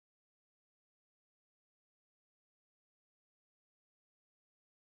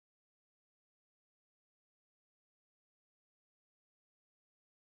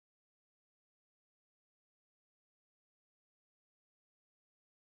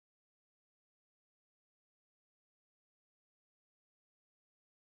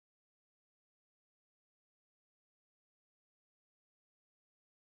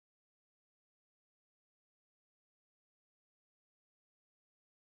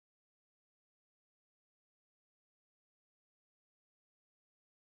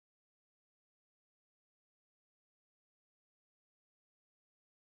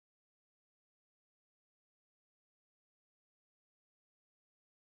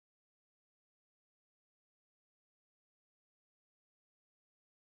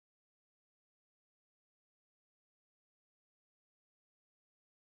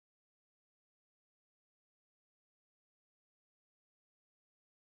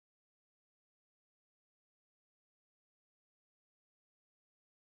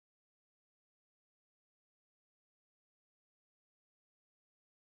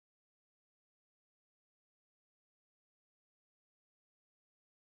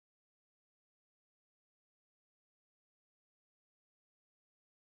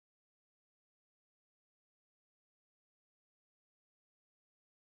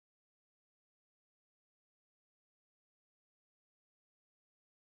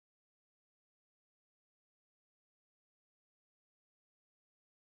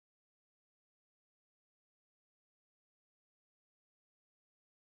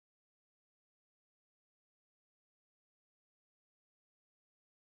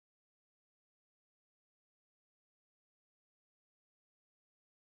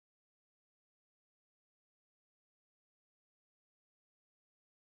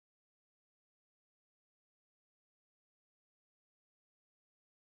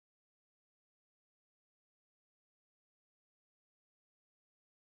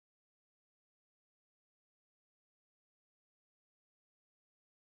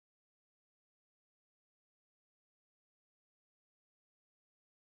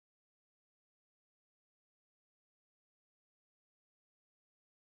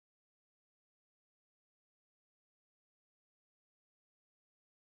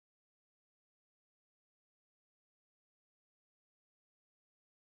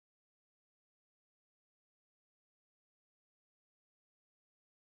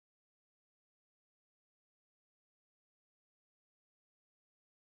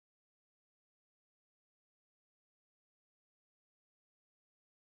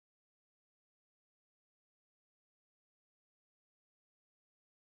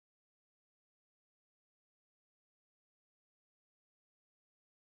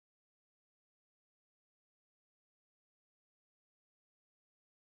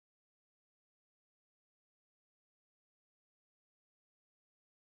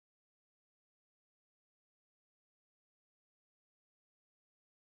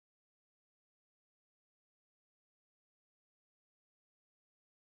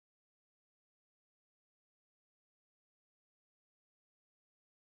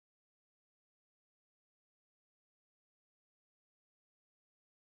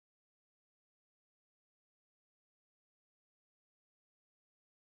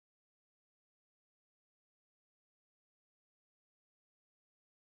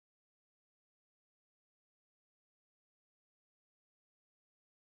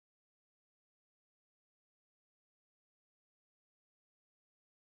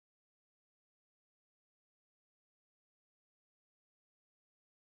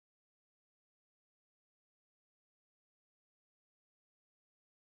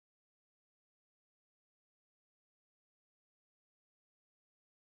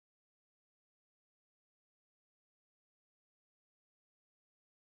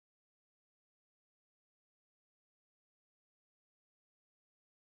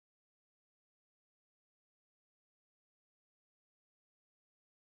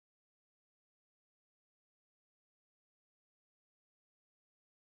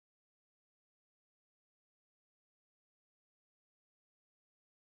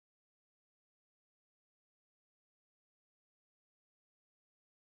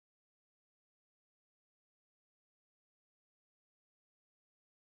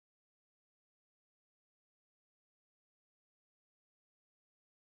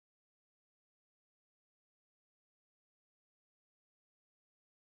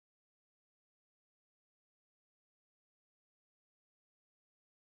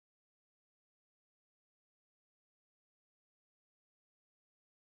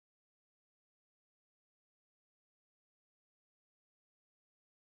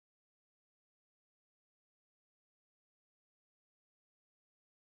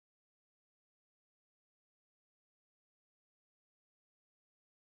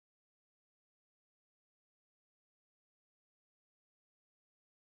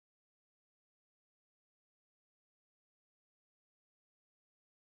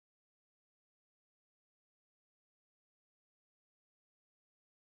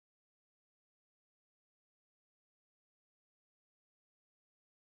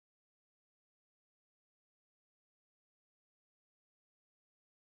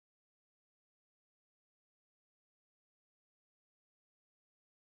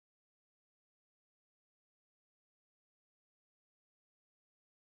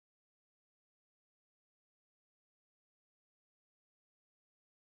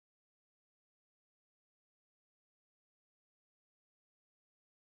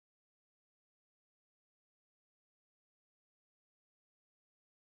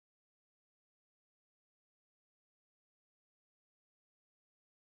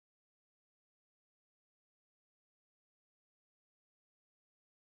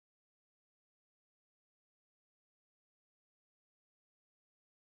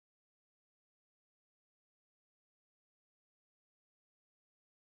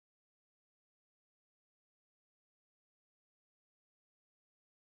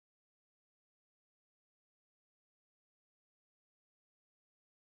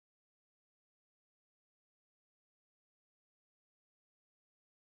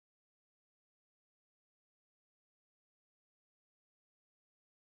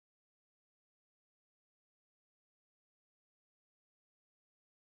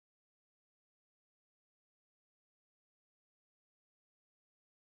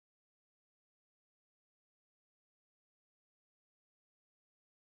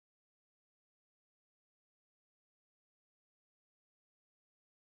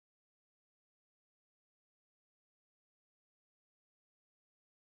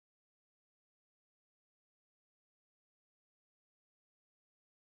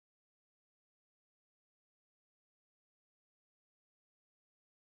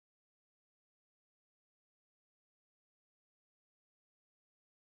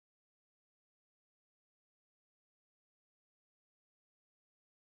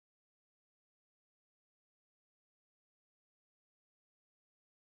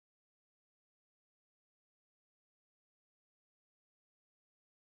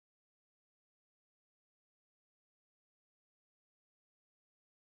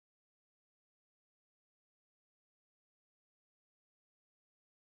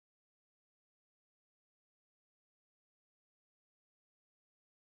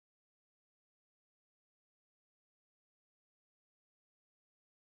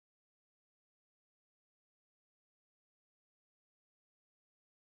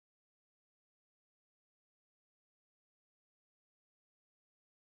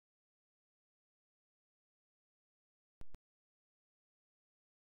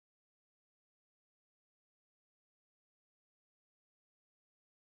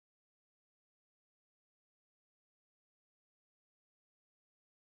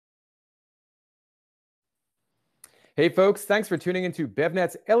Hey folks, thanks for tuning into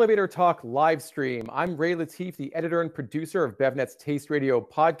BevNet's Elevator Talk live stream. I'm Ray Latif, the editor and producer of BevNet's Taste Radio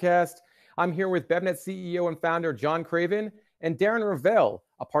podcast. I'm here with BevNet CEO and founder John Craven and Darren Rovell,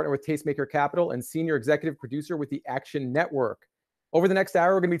 a partner with Tastemaker Capital and senior executive producer with the Action Network. Over the next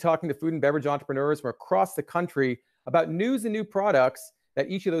hour, we're going to be talking to food and beverage entrepreneurs from across the country about news and new products that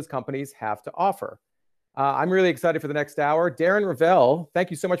each of those companies have to offer. I'm really excited for the next hour. Darren Rovell,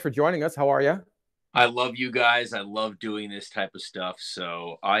 thank you so much for joining us. How are you? I love you guys. I love doing this type of stuff.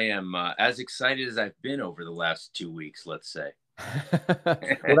 So I am as excited as I've been over the last 2 weeks, let's say.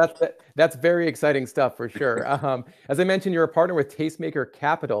 Well, that's very exciting stuff for sure. As I mentioned, you're a partner with Tastemaker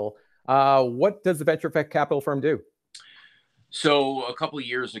Capital. What does the venture capital firm do? So a couple of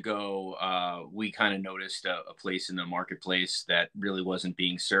years ago, we kind of noticed a place in the marketplace that really wasn't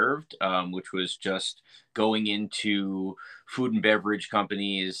being served, which was just going into food and beverage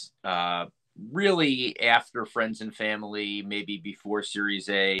companies, really after friends and family, maybe before Series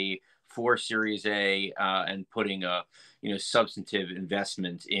A, for Series A, and putting a substantive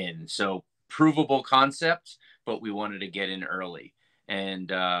investment in. So provable concept, but we wanted to get in early. And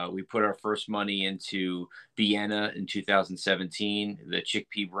we put our first money into Vienna in 2017, the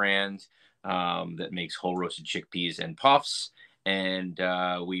chickpea brand that makes whole roasted chickpeas and puffs. And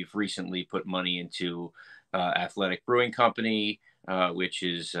we've recently put money into Athletic Brewing Company, which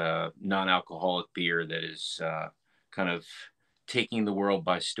is non-alcoholic beer that is kind of taking the world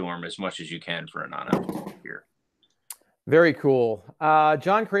by storm as much as you can for a non-alcoholic beer. Very cool.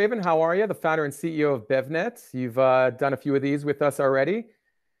 John Craven, how are you? The founder and CEO of BevNet. You've done a few of these with us already.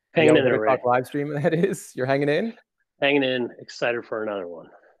 Hanging in there, Ray. Live stream, that is. You're hanging in? Hanging in. Excited for another one.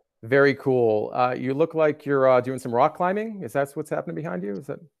 Very cool. You look like you're doing some rock climbing. Is that what's happening behind you? Is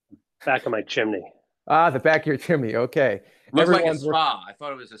that back of my chimney? The back of your chimney. Okay. Looks like a spa. I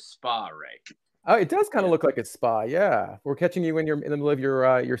thought it was a spa, Ray. Oh, it does kind of look like a spa. Yeah. We're catching you when you're in the middle of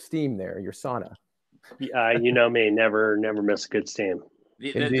your steam there, your sauna. You know me, never miss a good steam.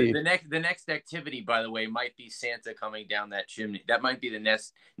 The next activity, by the way, might be Santa coming down that chimney. That might be the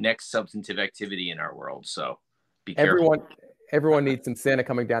next substantive activity in our world. So be careful. Everyone needs some Santa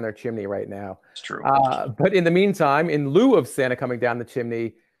coming down their chimney right now. It's true. But in the meantime, in lieu of Santa coming down the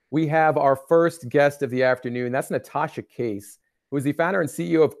chimney, we have our first guest of the afternoon. That's Natasha Case, who is the founder and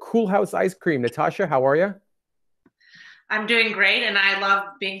CEO of Coolhaus Ice Cream. Natasha, how are you? I'm doing great, and I love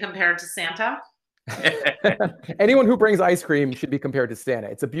being compared to Santa. Anyone who brings ice cream should be compared to Santa.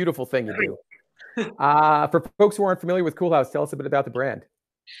 It's a beautiful thing to do. For folks who aren't familiar with Coolhaus, tell us a bit about the brand.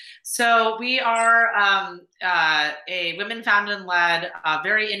 So we are a women-founded and led,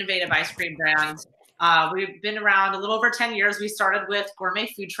 very innovative ice cream brand. We've been around a little over 10 years. We started with gourmet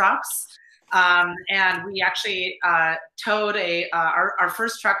food trucks, and we actually towed our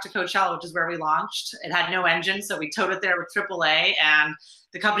first truck to Coachella, which is where we launched. It had no engine, so we towed it there with AAA, and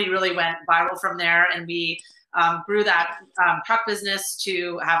the company really went viral from there. And we grew that truck business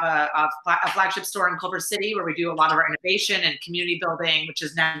to have a flagship store in Culver City, where we do a lot of our innovation and community building, which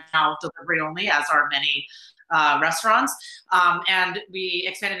is now delivery only, as are many restaurants. And we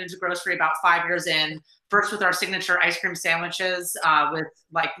expanded into grocery about 5 years in, first with our signature ice cream sandwiches with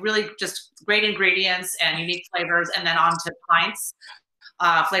like really just great ingredients and unique flavors, and then on to pints.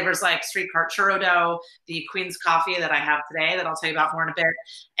 Flavors like street cart churro dough, the Queen's coffee that I have today that I'll tell you about more in a bit,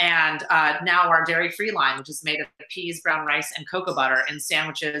 and now our dairy-free line, which is made of peas, brown rice, and cocoa butter in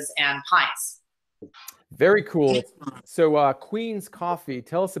sandwiches and pints. Very cool. So Queen's coffee,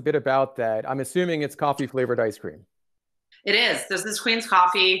 tell us a bit about that. I'm assuming it's coffee-flavored ice cream. It is. This is Queen's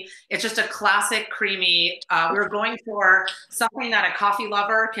coffee. It's just a classic creamy. We're going for something that a coffee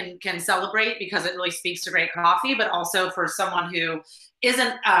lover can celebrate because it really speaks to great coffee, but also for someone who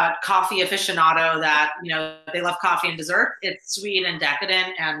isn't a coffee aficionado that, they love coffee and dessert. It's sweet and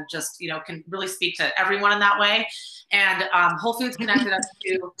decadent and just, can really speak to everyone in that way. And Whole Foods connected us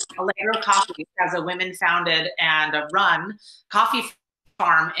to Allegro Coffee as a women-founded and run coffee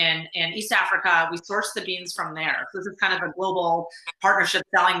farm in East Africa. We sourced the beans from there. So this is kind of a global partnership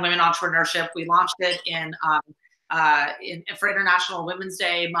selling women entrepreneurship. We launched it for International Women's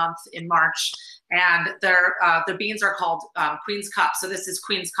Day month in March, and the beans are called Queen's Cup. So this is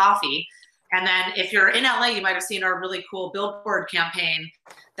Queen's Coffee. And then if you're in LA, you might have seen our really cool billboard campaign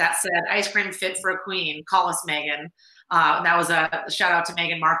that said, "Ice cream fit for a queen, call us Meghan." That was a shout out to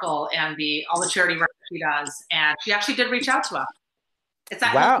Meghan Markle and all the charity work that she does. And she actually did reach out to us. It's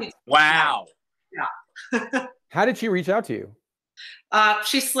that wow. Yeah. How did she reach out to you?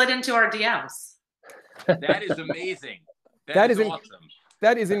 She slid into our DMs. That is amazing. That is awesome.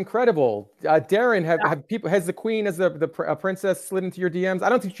 That is incredible. Darren, has the queen as the princess slid into your DMs? I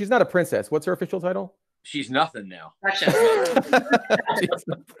don't think she's not a princess. What's her official title? She's nothing now.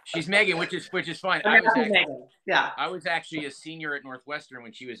 She's Megan, which is fine. I was actually a senior at Northwestern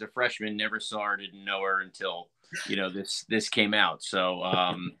when she was a freshman. Never saw her, didn't know her until this came out.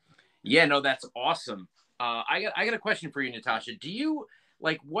 So yeah, no, that's awesome. I got a question for you, Natasha. Do you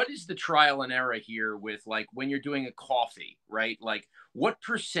what is the trial and error here with when you're doing a coffee, right? Like what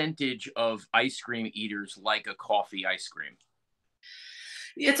percentage of ice cream eaters like a coffee ice cream?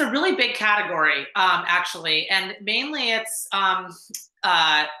 It's a really big category, actually, and mainly it's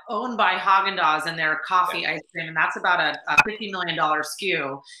owned by Haagen-Dazs and their coffee ice cream, and that's about a $50 million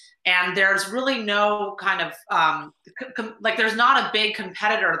SKU. And there's really no kind of there's not a big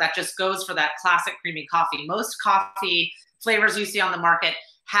competitor that just goes for that classic creamy coffee. Most coffee flavors you see on the market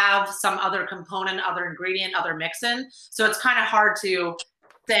have some other component, other ingredient, other mix-in. So it's kind of hard to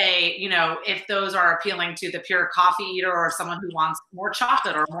say, if those are appealing to the pure coffee eater or someone who wants more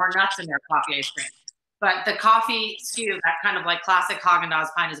chocolate or more nuts in their coffee ice cream. But the coffee SKU, that kind of classic Haagen-Dazs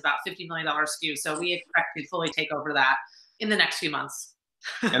kind, is about $50 million SKU. So we expect to fully take over that in the next few months.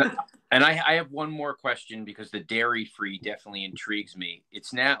 and I have one more question, because the dairy-free definitely intrigues me.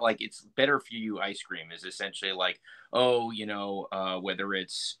 It's not it's better for you ice cream is essentially whether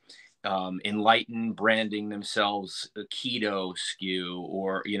it's Enlighten branding themselves a keto SKU,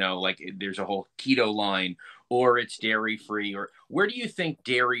 or there's a whole keto line, or it's dairy free, or where do you think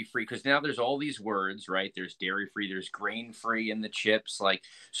dairy free, because now there's all these words, right? There's dairy free, there's grain free in the chips,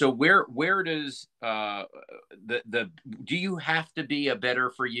 so where does do you have to be a better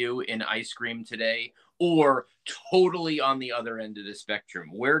for you in ice cream today, or totally on the other end of the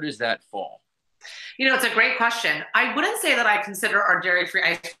spectrum? Where does that fall? It's a great question. I wouldn't say that I consider our dairy-free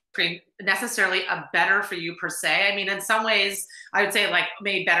ice cream necessarily a better for you per se. I mean, in some ways, I would say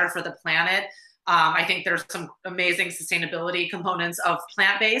made better for the planet. I think there's some amazing sustainability components of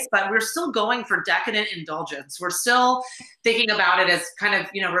plant-based, but we're still going for decadent indulgence. We're still thinking about it as kind of,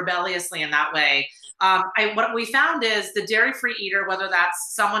 rebelliously in that way. What we found is the dairy-free eater, whether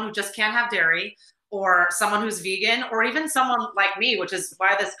that's someone who just can't have dairy, or someone who's vegan, or even someone like me, which is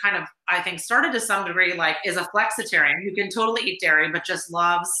why this kind of, I think, started to some degree, is a flexitarian who can totally eat dairy, but just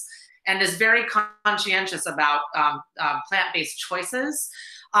loves and is very conscientious about plant-based choices.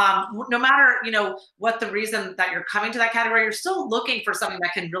 No matter, what the reason that you're coming to that category, you're still looking for something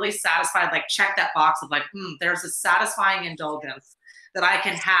that can really satisfy, check that box of there's a satisfying indulgence that I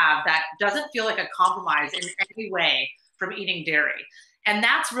can have that doesn't feel like a compromise in any way from eating dairy. And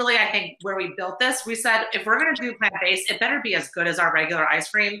that's really, I think, where we built this. We said, if we're going to do plant-based, it better be as good as our regular ice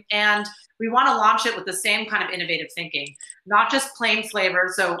cream. And we want to launch it with the same kind of innovative thinking, not just plain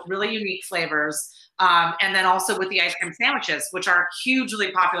flavors, so really unique flavors. And then also with the ice cream sandwiches, which are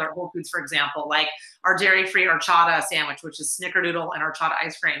hugely popular at Whole Foods, for example, like our dairy-free horchata sandwich, which is snickerdoodle and horchata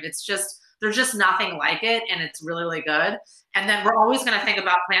ice cream. There's just nothing like it, and it's really, really good. And then we're always going to think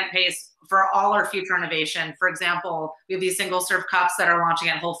about plant-based for all our future innovation. For example, we have these single-serve cups that are launching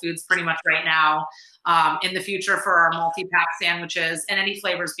at Whole Foods pretty much right now. In the future for our multi-pack sandwiches and any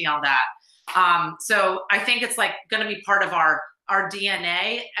flavors beyond that. So I think it's going to be part of our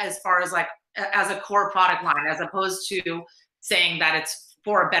DNA as far as as a core product line, as opposed to saying that it's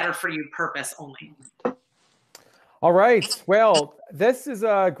for a better for you purpose only. All right. Well, this is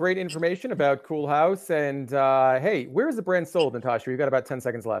great information about Coolhaus. And hey, where is the brand sold, Natasha? We've got about 10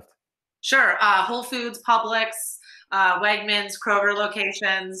 seconds left. Sure. Whole Foods, Publix, Wegmans, Kroger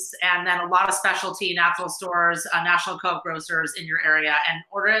locations, and then a lot of specialty natural stores, National Co-op grocers in your area, and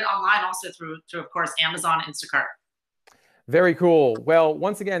order it online also through, of course, Amazon, Instacart. Very cool. Well,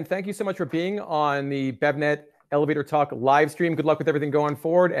 once again, thank you so much for being on the BevNet Elevator Talk live stream. Good luck with everything going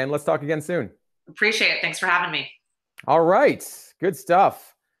forward, and let's talk again soon. Appreciate it. Thanks for having me. All right. Good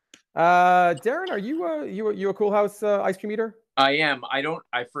stuff. Darren, are you a Coolhaus ice cream eater? I am.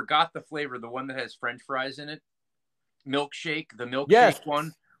 I forgot the flavor, the one that has French fries in it. Milkshake, the milkshake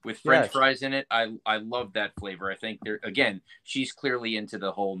one with French fries in it. I love that flavor. I think she's clearly into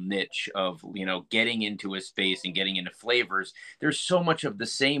the whole niche of, getting into a space and getting into flavors. There's so much of the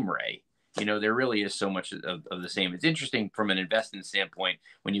same, Ray. There really is so much of the same. It's interesting from an investment standpoint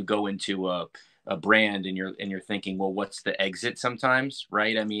when you go into a brand and you're thinking, well, what's the exit sometimes,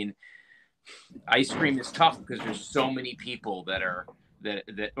 right? I mean, ice cream is tough because there's so many people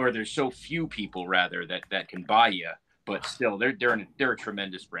or there's so few people rather that can buy you, but still they're a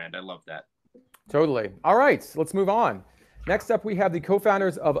tremendous brand. I love that. Totally. All right, let's move on. Next up, we have the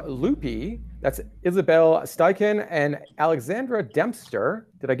co-founders of Loopy. That's Isabel Steichen and Alexandra Dempster.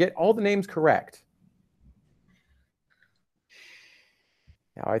 Did I get all the names correct?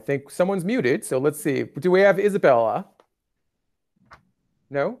 Now, I think someone's muted, so let's see. Do we have Isabella?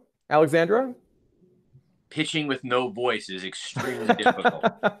 No? Alexandra? pitching with no voice is extremely difficult.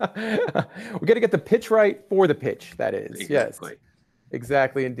 We got to get the pitch right for the pitch. That is, Exactly. Yes,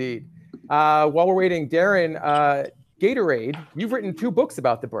 exactly, indeed. While we're waiting, Darren, Gatorade, you've written 2 books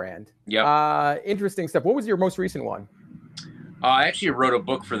about the brand. Yep. Interesting stuff. What was your most recent one? I actually wrote a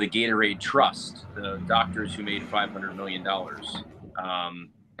book for the Gatorade Trust, the doctors who made $500 million.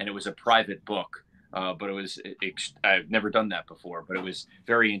 And it was a private book, but it was, I've never done that before, but it was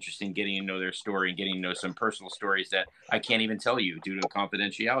very interesting getting to know their story and getting to know some personal stories that I can't even tell you due to a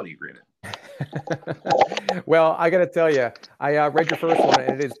confidentiality agreement. Well, I got to tell you, I read your first one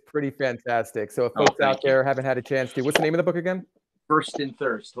and it is pretty fantastic. So if folks out there haven't had a chance to, what's the name of the book again? First and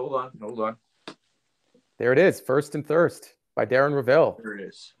Thirst. Hold on. There it is. First and Thirst by Darren Rovell. There it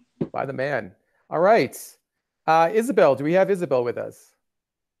is. By the man. All right. Isabel, do we have Isabel with us?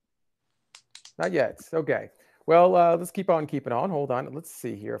 Not yet. Okay. Well, let's keep on keeping on. Hold on. Let's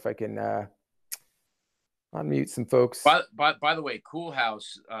see here if I can unmute some folks. By the way,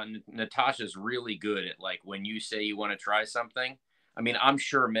 Coolhaus, Natasha's really good at, like, when you say you want to try something. I mean, I'm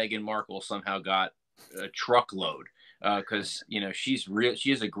sure Meghan Markle somehow got a truckload because, you know, she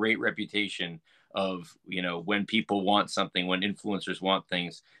has a great reputation of, you know, when people want something, when influencers want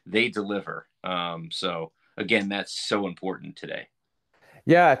things, they deliver. So again, that's so important today.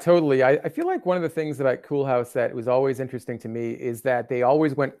 Yeah, totally. I feel like one of the things about Coolhaus that was always interesting to me is that they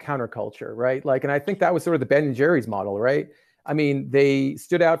always went counterculture, right? Like, and I think that was sort of the Ben & Jerry's model, right? I mean, they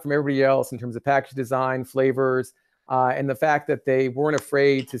stood out from everybody else in terms of package design, flavors, and the fact that they weren't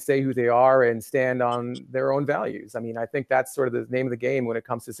afraid to say who they are and stand on their own values. I mean, I think that's sort of the name of the game when it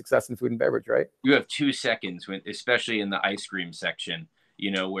comes to success in food and beverage, right? You have 2 seconds, when, especially in the ice cream section,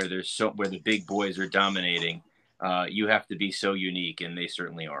 you know, where where the big boys are dominating. You have to be so unique, and they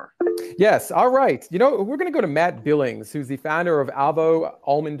certainly are. Yes. All right. You know, we're going to go to Matt Billings, who's the founder of Avo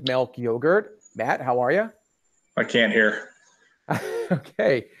Almond Milk Yogurt. Matt, how are you? I can't hear.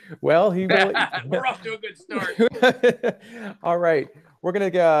 Okay. Well, he will. We're off to a good start. All right. We're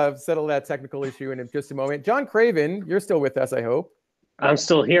going to settle that technical issue in just a moment. John Craven, you're still with us, I hope. I'm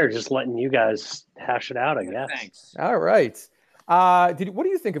still here, just letting you guys hash it out, I guess. Thanks. All right. What do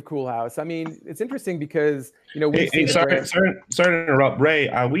you think of Coolhaus? I mean, it's interesting because, you know, sorry to interrupt, Ray.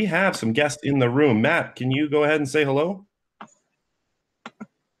 We have some guests in the room. Matt, can you go ahead and say hello?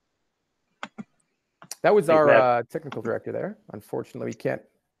 That was our technical director there. Unfortunately, we can't.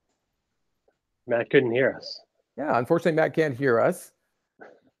 Matt couldn't hear us. Yeah, unfortunately, Matt can't hear us.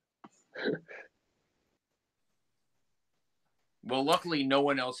 Well, luckily, no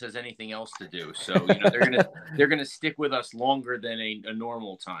one else has anything else to do, so you know they're gonna stick with us longer than a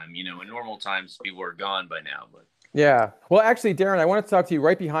normal time. You know, in normal times, people are gone by now. But yeah, well, actually, Darren, I want to talk to you.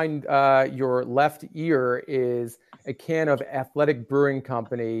 Right behind your left ear is a can of Athletic Brewing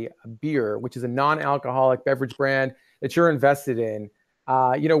Company beer, which is a non-alcoholic beverage brand that you're invested in.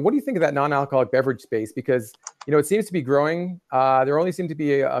 You know, what do you think of that non-alcoholic beverage space? Because, you know, it seems to be growing. There only seem to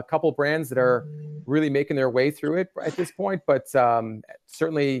be a couple brands that are really making their way through it at this point, but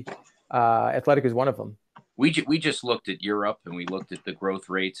certainly Athletic is one of them. We just looked at Europe, and we looked at the growth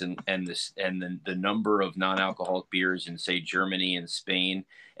rates and the number of non-alcoholic beers in, say, Germany and Spain,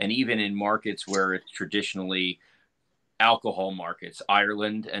 and even in markets where it's traditionally alcohol markets,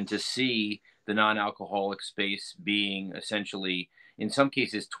 Ireland, and to see the non-alcoholic space being essentially, in some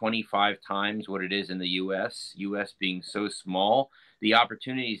cases, 25 times what it is in the U.S. Being so small, the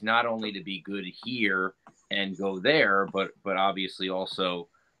opportunity is not only to be good here and go there, but obviously also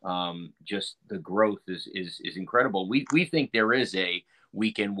just the growth is incredible. We think there is a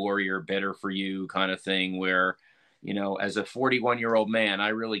weekend warrior, better for you kind of thing where, you know, as a 41-year-old man, I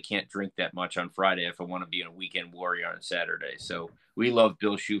really can't drink that much on Friday if I want to be in a weekend warrior on Saturday. So we love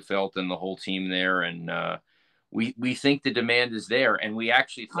Bill Schufelt and the whole team there, and we think the demand is there, and we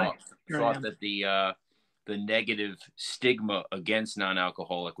actually thought that the negative stigma against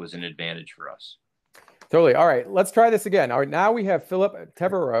non-alcoholic was an advantage for us. Totally. All right, let's try this again. All right, now we have Philip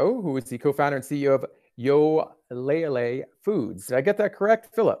Tevereau, who is the co-founder and CEO of Yolele Foods. Did I get that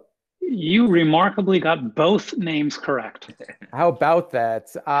correct, Philip? You remarkably got both names correct. How about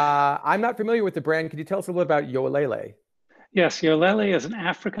that? I'm not familiar with the brand. Could you tell us a little about Yolele? Yes, Yolele is an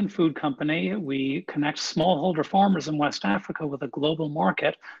African food company. We connect smallholder farmers in West Africa with a global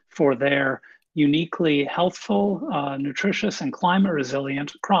market for their uniquely healthful, nutritious, and climate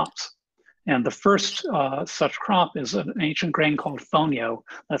resilient crops. And the first such crop is an ancient grain called fonio.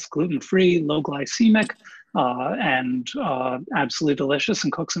 That's gluten-free, low glycemic, and absolutely delicious,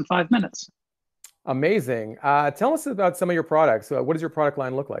 and cooks in 5 minutes. Amazing. Tell us about some of your products. What does your product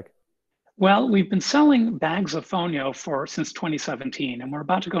line look like? Well, we've been selling bags of fonio since 2017, and we're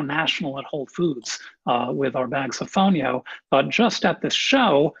about to go national at Whole Foods with our bags of fonio. But just at this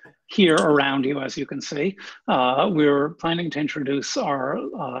show here around you, as you can see, we're planning to introduce our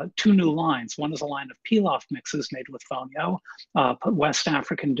two new lines. One is a line of pilaf mixes made with fonio, put West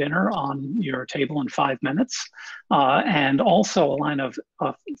African dinner on your table in 5 minutes, and also a line of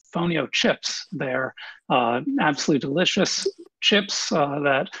fonio chips. They're absolutely delicious chips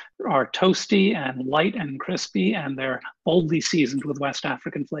that are toasty and light and crispy, and they're boldly seasoned with West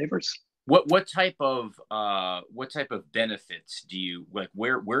African flavors. What type of benefits do you like?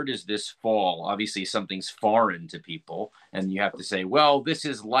 Where does this fall? Obviously, something's foreign to people, and you have to say, well, this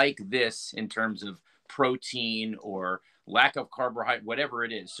is like this in terms of protein or lack of carbohydrate, whatever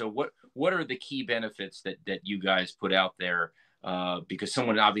it is. So what are the key benefits that you guys put out there? Because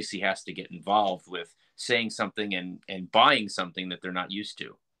someone obviously has to get involved with saying something and buying something that they're not used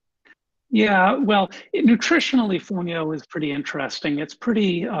to. Yeah, well, nutritionally, fonio is pretty interesting. It's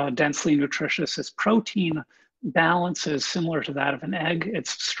pretty densely nutritious. Its protein balance is similar to that of an egg.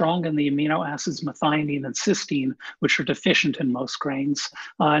 It's strong in the amino acids methionine and cysteine, which are deficient in most grains.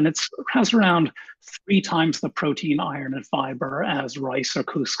 And it has around 3 times the protein, iron, and fiber as rice or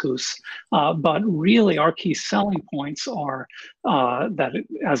couscous. But really, our key selling points are that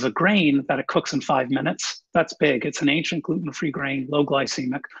as a grain, that it cooks in 5 minutes. That's big. It's an ancient gluten-free grain, low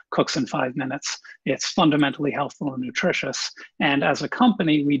glycemic, cooks in 5 minutes. It's fundamentally healthful and nutritious. And as a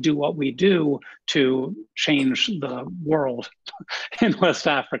company, we do what we do to change the world in West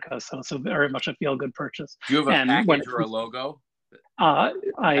Africa. So it's very much a feel-good purchase. Do you have a package or a logo?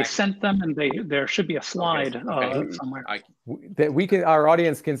 I sent them, and there should be a slide somewhere. That our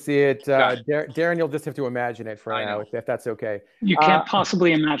audience can see it. Darren, you'll just have to imagine it for now, if that's okay. You can't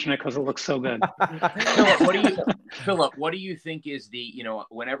possibly imagine it because it looks so good. Philip, what do you think is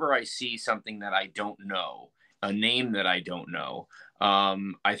whenever I see something that I don't know, a name that I don't know,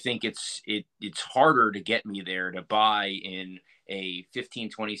 I think it's harder to get me there to buy in a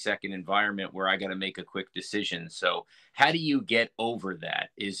 15-20 second environment where I got to make a quick decision. So how do you get over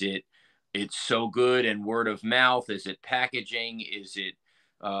that? Is it's so good and word of mouth? Is it packaging? Is it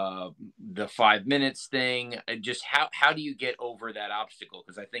the 5 minutes thing? Just how do you get over that obstacle?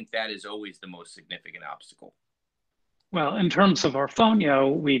 Because I think that is always the most significant obstacle. Well, in terms of our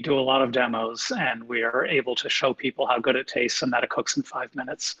fonio, we do a lot of demos, and we are able to show people how good it tastes and that it cooks in 5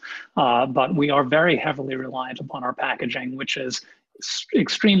 minutes. But we are very heavily reliant upon our packaging, which is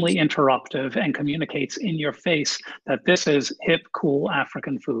extremely interruptive and communicates in your face that this is hip, cool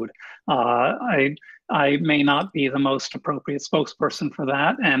African food. I may not be the most appropriate spokesperson for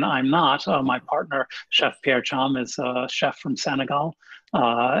that, and I'm not. My partner, Chef Pierre Cham, is a chef from Senegal,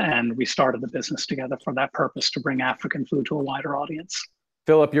 and we started the business together for that purpose, to bring African food to a wider audience.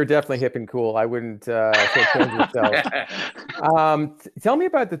 Philip, you're definitely hip and cool. I wouldn't change yourself. Tell me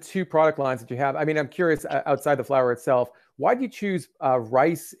about the 2 product lines that you have. I mean, I'm curious, outside the flour itself, why do you choose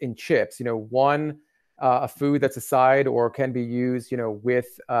rice and chips? One, a food that's a side or can be used,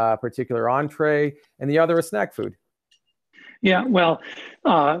 with a particular entree, and the other a snack food. Yeah, well,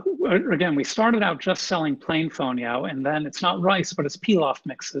 again, we started out just selling plain fonio, and then it's not rice, but it's pilaf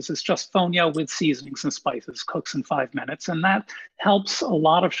mixes. It's just fonio with seasonings and spices, cooks in 5 minutes. And that helps a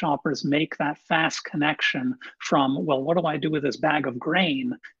lot of shoppers make that fast connection from, well, what do I do with this bag of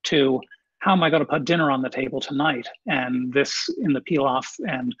grain, to how am I going to put dinner on the table tonight? And this, in the pilaf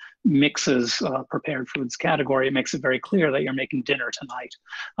and mixes prepared foods category, it makes it very clear that you're making dinner tonight.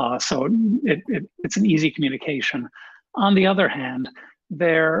 So it's an easy communication. On the other hand,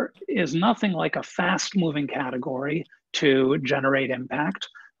 there is nothing like a fast-moving category to generate impact,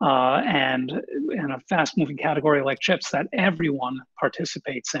 and a fast-moving category like chips that everyone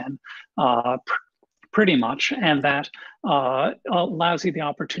participates in, pretty much, and that allows you the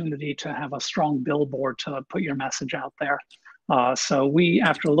opportunity to have a strong billboard to put your message out there. So we,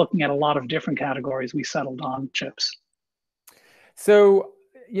 after looking at a lot of different categories, we settled on chips. So,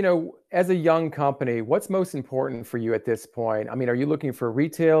 as a young company, what's most important for you at this point? I mean, are you looking for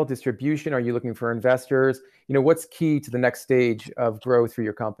retail distribution? Are you looking for investors? What's key to the next stage of growth for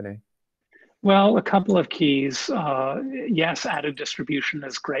your company? Well, a couple of keys. Yes, added distribution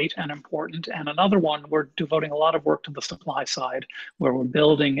is great and important. And another one, we're devoting a lot of work to the supply side, where we're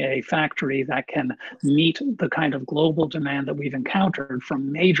building a factory that can meet the kind of global demand that we've encountered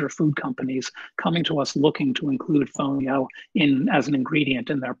from major food companies coming to us looking to include fonio as an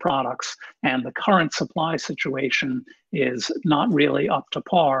ingredient in their products. And the current supply situation is not really up to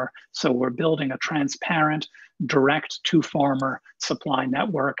par. So we're building a transparent, direct to farmer supply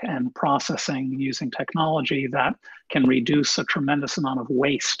network and processing using technology that can reduce a tremendous amount of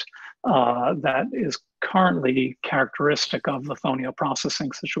waste that is currently characteristic of the fonio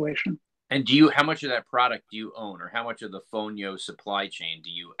processing situation. And how much of that product do you own, or how much of the fonio supply chain do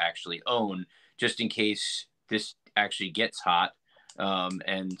you actually own, just in case this actually gets hot,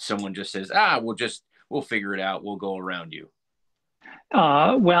 and someone just says, we'll figure it out, we'll go around you?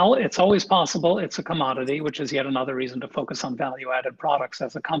 Well, it's always possible. It's a commodity, which is yet another reason to focus on value-added products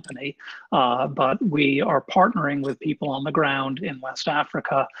as a company. But we are partnering with people on the ground in West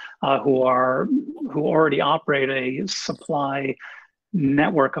Africa who already operate a supply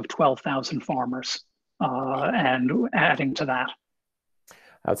network of 12,000 farmers, and adding to that.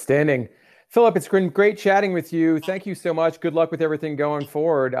 Outstanding. Philip, it's been great chatting with you. Thank you so much. Good luck with everything going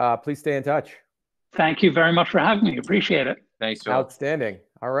forward. Please stay in touch. Thank you very much for having me. Appreciate it. Thanks, Phil. Outstanding.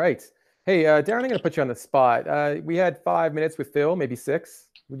 All right. Hey, Darren, I'm going to put you on the spot. We had 5 minutes with Phil, maybe 6.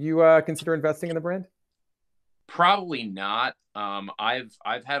 Would you consider investing in the brand? Probably not.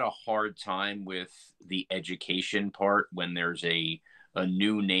 I've had a hard time with the education part when there's a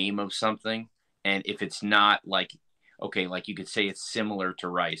new name of something, and if it's not like, okay, like you could say it's similar to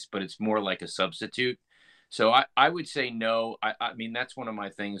rice, but it's more like a substitute. So I would say no. I mean, that's one of my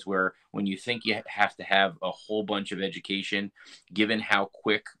things where when you think you have to have a whole bunch of education, given how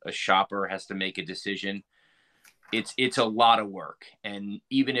quick a shopper has to make a decision, it's a lot of work. And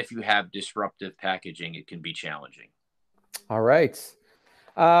even if you have disruptive packaging, it can be challenging. All right.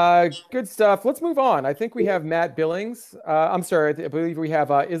 Good stuff. Let's move on. I think we have Matt Billings. I'm sorry. I believe we have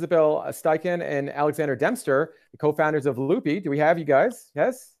Isabel Steichen and Alexander Dempster, the co-founders of Loopy. Do we have you guys?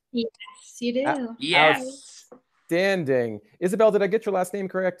 Yes? Yes, you do. Yes. Outstanding. Isabel, did I get your last name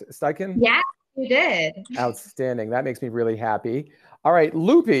correct? Steichen? Yeah, you did. Outstanding. That makes me really happy. All right.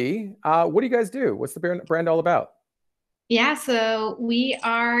 Loopy, what do you guys do? What's the brand all about? Yeah, so we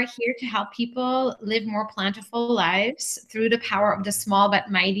are here to help people live more plentiful lives through the power of the small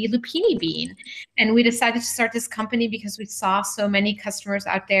but mighty lupini bean. And we decided to start this company because we saw so many customers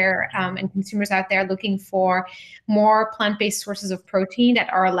out there and consumers out there looking for more plant-based sources of protein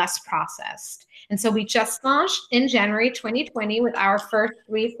that are less processed. And so we just launched in January 2020 with our first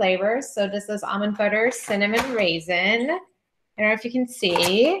 3 flavors. So this is almond butter, cinnamon, raisin. I don't know if you can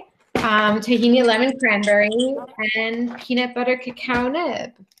see. Tahini lemon cranberry, and peanut butter cacao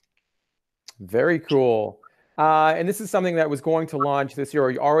nib. Very cool. And this is something that was going to launch this year,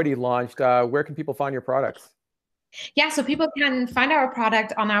 or you already launched. Where can people find your products? Yeah, so people can find our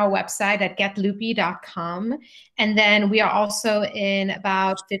product on our website at getloopy.com. And then we are also in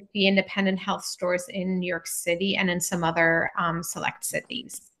about 50 independent health stores in New York City and in some other select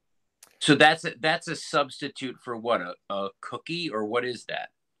cities. So that's a substitute for what, a cookie, or what is that?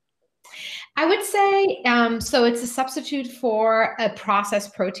 I would say, so it's a substitute for a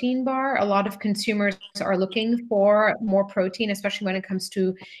processed protein bar. A lot of consumers are looking for more protein, especially when it comes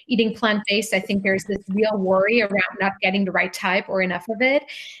to eating plant-based. I think there's this real worry around not getting the right type or enough of it.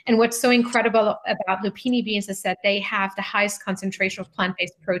 And what's so incredible about lupini beans is that they have the highest concentration of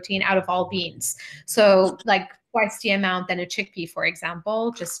plant-based protein out of all beans. So like twice the amount than a chickpea, for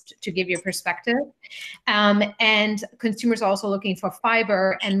example, just to give you a perspective. And consumers are also looking for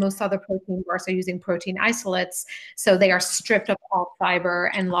fiber, and most other protein bars are using protein isolates. So they are stripped of all fiber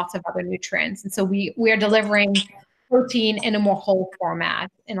and lots of other nutrients. And so we are delivering protein in a more whole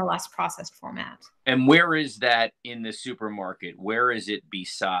format, in a less processed format. And where is that in the supermarket? Where is it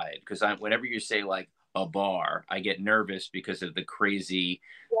beside? Because whenever you say like a bar, I get nervous because of the crazy,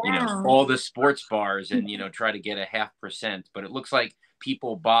 all the sports bars, and, try to get a 0.5%. But it looks like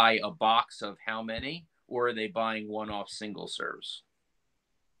people buy a box of how many, or are they buying one-off single serves?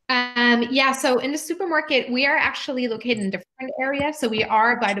 Yeah, so in the supermarket, we are actually located in different areas. So we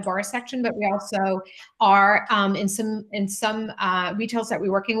are by the bar section, but we also are in some retails that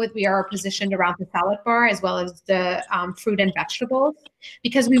we're working with. We are positioned around the salad bar as well as the fruit and vegetables,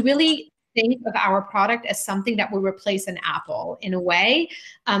 because we really think of our product as something that will replace an apple in a way.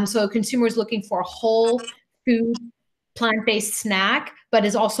 So a consumer is looking for a whole food plant-based snack, but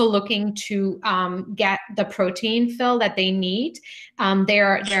is also looking to get the protein fill that they need.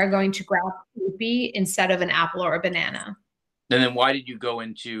 They're going to grab Loopy instead of an apple or a banana. And then why did you go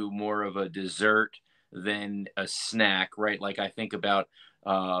into more of a dessert than a snack, right? Like I think about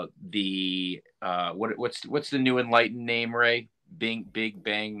what's the new enlightened name, Ray? Big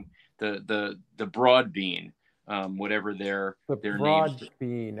Bang. The broad bean, whatever their broad name.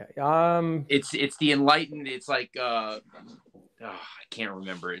 Bean. It's the enlightened. It's like I can't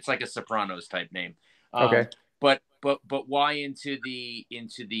remember. It's like a Sopranos type name. Okay. but why into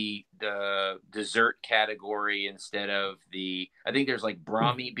the dessert category instead of I think there's like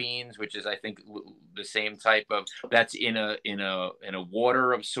Brahmi beans, which is I think the same type of, that's in a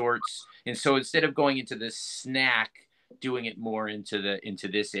water of sorts. And so instead of going into the snack, doing it more into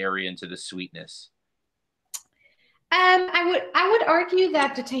this area, into the sweetness. I would argue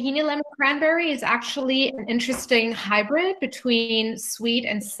that the tahini lemon cranberry is actually an interesting hybrid between sweet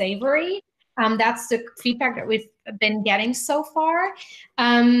and savory. That's the feedback that we've been getting so far.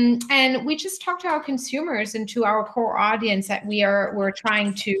 And we just talked to our consumers and to our core audience that we're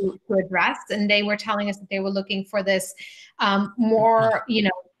trying to address, and they were telling us that they were looking for this more,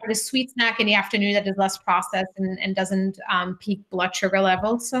 for the sweet snack in the afternoon that is less processed and doesn't peak blood sugar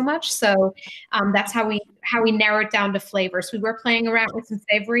levels so much. So that's how we narrowed down the flavors. We were playing around with some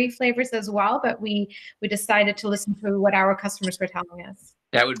savory flavors as well, but we decided to listen to what our customers were telling us.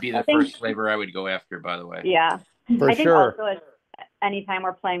 That would be the first flavor I would go after, by the way. Yeah. For sure. Also, anytime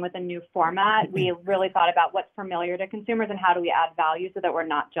we're playing with a new format, we really thought about what's familiar to consumers and how do we add value so that we're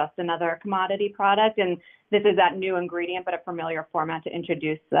not just another commodity product. And this is that new ingredient, but a familiar format to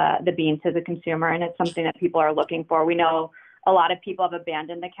introduce the bean to the consumer. And it's something that people are looking for. We know a lot of people have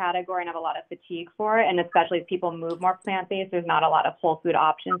abandoned the category and have a lot of fatigue for it. And especially if people move more plant-based, there's not a lot of whole food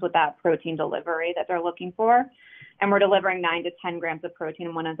options with that protein delivery that they're looking for. And we're delivering 9 to 10 grams of protein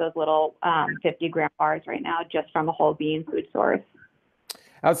in one of those little 50-gram bars right now, just from a whole bean food source.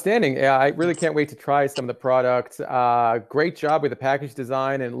 Outstanding. Yeah, I really can't wait to try some of the products. Great job with the package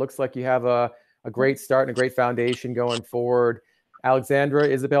design, and it looks like you have a great start and a great foundation going forward. Alexandra,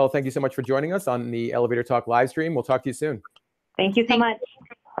 Isabel, thank you so much for joining us on the Elevator Talk live stream. We'll talk to you soon. Thank you so much.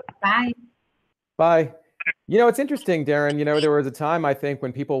 Bye. Bye. It's interesting, Darren. There was a time, I think,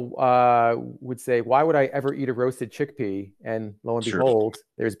 when people would say, why would I ever eat a roasted chickpea? And lo and behold,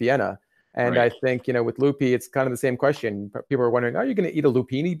 there's Vienna. And right. I think, with Lupi, it's kind of the same question. People are wondering, are you going to eat a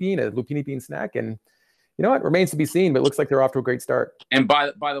lupini bean snack? And it remains to be seen, but it looks like they're off to a great start. And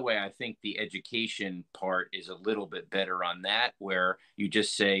by the way, I think the education part is a little bit better on that, where you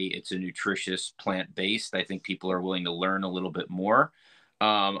just say it's a nutritious plant-based. I think people are willing to learn a little bit more.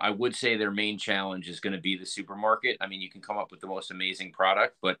 I would say their main challenge is going to be the supermarket. I mean, you can come up with the most amazing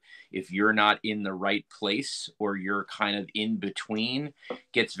product, but if you're not in the right place or you're kind of in between, it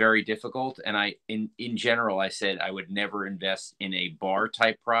gets very difficult. And in general, I said I would never invest in a bar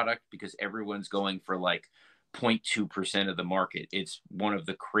type product because everyone's going for like 0.2% of the market. It's one of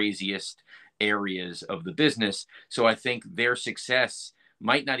the craziest areas of the business. So I think their success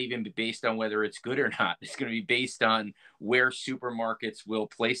might not even be based on whether it's good or not. It's going to be based on where supermarkets will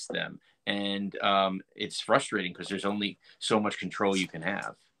place them. And it's frustrating because there's only so much control you can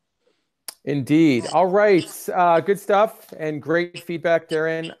have. Indeed. All right. Good stuff and great feedback,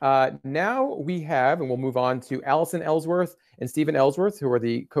 Darren. Now we have, and we'll move on to Allison Ellsworth and Stephen Ellsworth, who are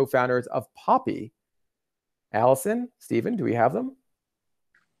the co-founders of Poppi. Allison, Stephen, do we have them?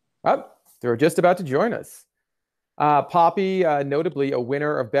 Oh, they're just about to join us. Poppi, notably a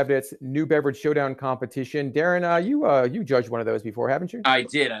winner of BevNet's New Beverage Showdown competition. Darren, you judged one of those before, haven't you? I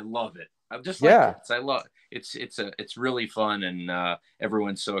did. I love it. I'm just like this. I love it. It's really fun, and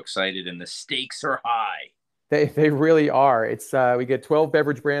everyone's so excited, and the stakes are high. They really are. It's we get 12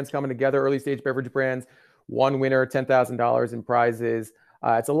 beverage brands coming together, early stage beverage brands. One winner, $10,000 in prizes.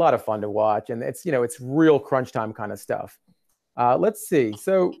 It's a lot of fun to watch, and it's real crunch time kind of stuff. Let's see.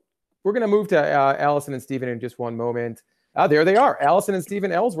 So we're going to move to Allison and Stephen in just one moment. There they are. Allison and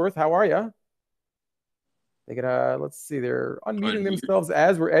Stephen Ellsworth. How are you? They get let's see. They're unmuting themselves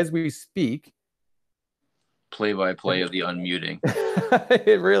as we speak. Play-by-play of the unmuting.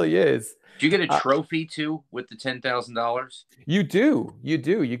 It really is. Do you get a trophy too with the $10,000? You do. You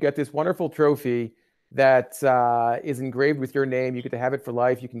do. You get this wonderful trophy that is engraved with your name. You get to have it for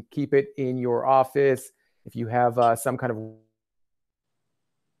life. You can keep it in your office if you have some kind of.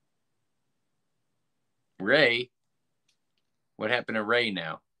 Ray, what happened to Ray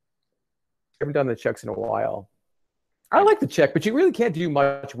now? I haven't done the checks in a while. I like the check, but you really can't do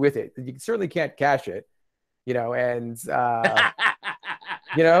much with it. You certainly can't cash it, and, I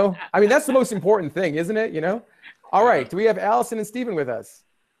mean, that's the most important thing, isn't it? All right. Do we have Allison and Stephen with us?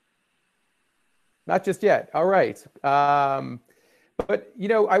 Not just yet. All right. But,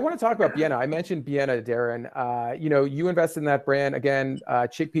 I want to talk about Vienna. I mentioned Vienna, Darren. You invested in that brand, again,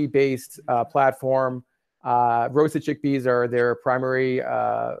 chickpea-based platform. Roasted chickpeas are their primary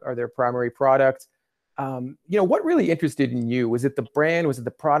product. What really interested in you? Was it the brand? Was it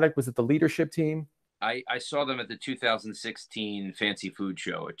the product? Was it the leadership team? I saw them at the 2016 Fancy Food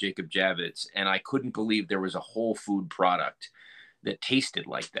Show at Jacob Javits, and I couldn't believe there was a whole food product that tasted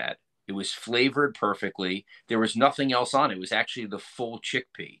like that. It was flavored perfectly. There was nothing else on it. It was actually the full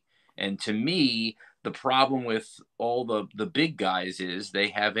chickpea. And to me, the problem with all the big guys is they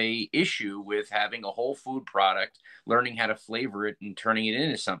have a issue with having a whole food product, learning how to flavor it and turning it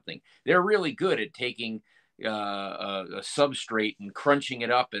into something. They're really good at taking a substrate and crunching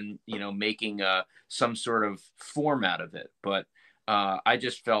it up and, you know, making some sort of form out of it. But I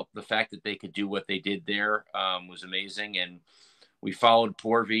just felt the fact that they could do what they did there was amazing. And we followed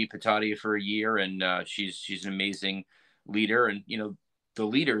Porvi Patadia for a year, and she's an amazing leader. And, you know, the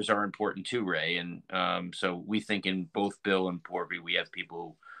leaders are important too, Ray. And so we think in both Bill and Porvi, we have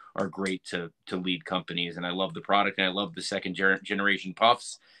people who are great to lead companies. And I love the product, and I love the second generation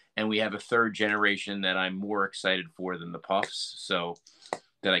puffs. And we have a third generation that I'm more excited for than the puffs. So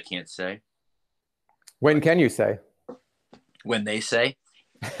that I can't say. When can you say? When they say.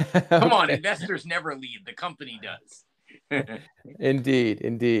 Okay. Come on, investors never lead. The company does.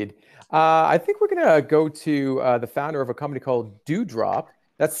 Indeed. I think we're going to go to the founder of a company called Dewdrop.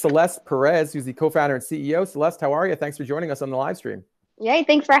 That's Celeste Perez, who's the co-founder and CEO. Celeste, how are you? Thanks for joining us on the live stream. Yay,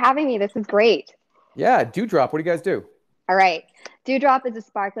 thanks for having me. This is great. Yeah, Dewdrop, what do you guys do? All right. Dewdrop is a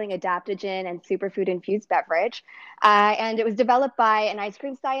sparkling adaptogen and superfood infused beverage. And it was developed by an ice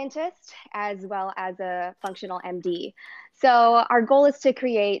cream scientist as well as a functional MD. So our goal is to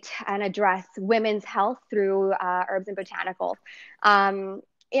create and address women's health through herbs and botanicals.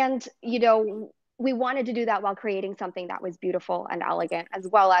 And, you know, we wanted to do that while creating something that was beautiful and elegant as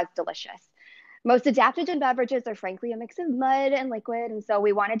well as delicious. Most adaptogen beverages are frankly a mix of mud and liquid, and so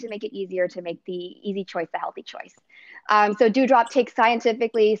we wanted to make it easier to make the easy choice the healthy choice. So Dewdrop takes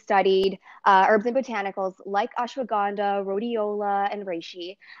scientifically studied herbs and botanicals like ashwagandha, rhodiola, and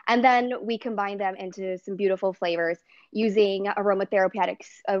reishi, and then we combine them into some beautiful flavors using aromatherapeutic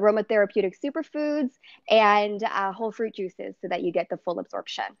superfoods and whole fruit juices so that you get the full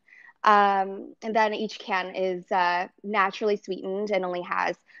absorption. And then each can is naturally sweetened and only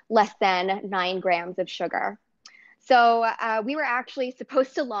has less than 9 grams of sugar. So we were actually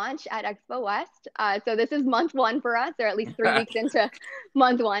supposed to launch at Expo West. So this is month 1 for us, or at least 3 weeks into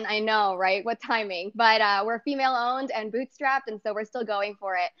month 1. I know, right? What timing? But we're female owned and bootstrapped, and so we're still going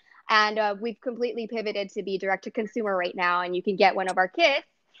for it. And we've completely pivoted to be direct to consumer right now. And you can get one of our kits,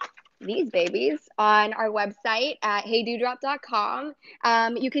 these babies, on our website at heydewdrop.com.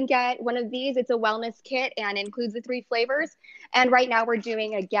 You can get one of these. It's a wellness kit and includes the 3 flavors. And right now we're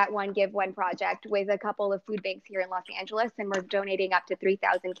doing a Get One, Give One project with a couple of food banks here in Los Angeles, and we're donating up to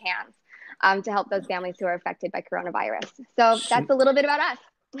 3,000 cans to help those families who are affected by coronavirus. So that's a little bit about us.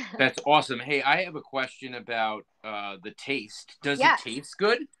 That's awesome. Hey, I have a question about the taste. Does it taste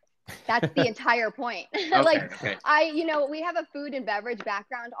good? That's the entire point. Okay. We have a food and beverage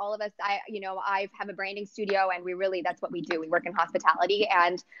background. All of us, I have a branding studio, and that's what we do. We work in hospitality,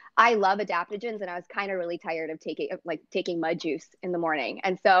 and I love adaptogens, and I was kind of really tired of taking mud juice in the morning.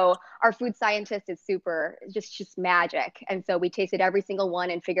 And so our food scientist is just magic. And so we tasted every single one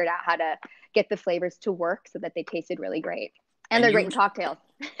and figured out how to get the flavors to work so that they tasted really great. And they're great in cocktails.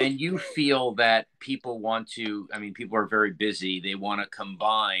 And you feel that people people are very busy. They want to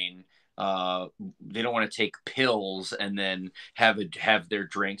combine. They don't want to take pills and then have their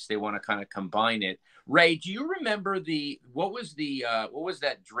drinks. They want to kind of combine it. Ray, do you remember what was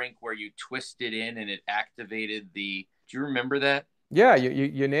that drink where you twisted in and it activated do you remember that? Yeah,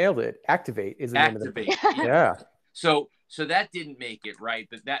 you nailed it. Activate is the name of it. Yeah. So that didn't make it, right,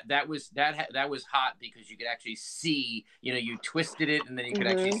 but that was hot because you could actually see, you twisted it and then you could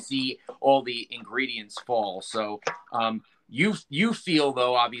actually see all the ingredients fall. So you feel,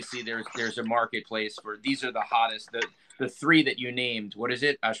 though, obviously there's a marketplace for these are the hottest, the 3 that you named. What is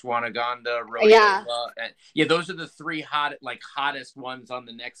it? Ashwagandha, rhodiola. Yeah, those are the 3 hottest ones on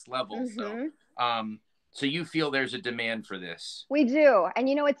the next level. So you feel there's a demand for this? We do. And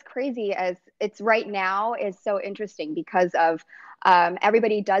it's crazy as it's right now is so interesting because of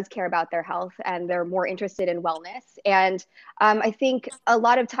everybody does care about their health and they're more interested in wellness. And I think a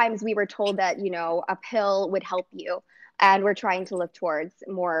lot of times we were told that, a pill would help you. And we're trying to look towards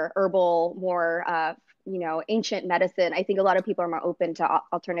more herbal, more, ancient medicine. I think a lot of people are more open to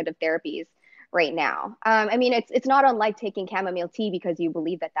alternative therapies right now. It's not unlike taking chamomile tea because you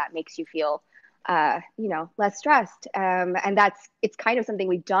believe that makes you feel less stressed. And it's kind of something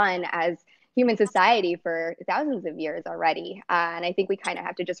we've done as human society for thousands of years already. And I think we kind of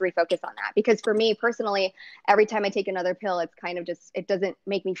have to just refocus on that, because for me personally, every time I take another pill, it's kind of it doesn't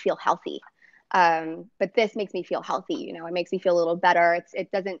make me feel healthy. But this makes me feel healthy. It makes me feel a little better.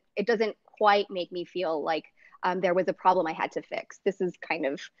 It doesn't quite make me feel like there was a problem I had to fix. This is kind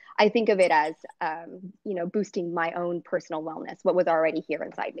of, I think of it as, boosting my own personal wellness, what was already here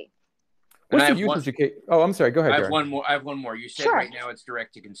inside me. What's the usage occasion? Oh, I'm sorry. Go ahead, I have Darren. one more. I have one more. You said Sure. right now it's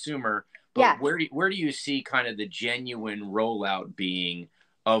direct to consumer, but Yeah. where do you see kind of the genuine rollout being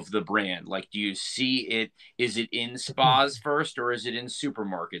of the brand? Like, do you see it? Is it in spas first, or is it in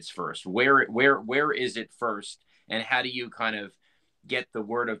supermarkets first? Where is it first, and how do you kind of get the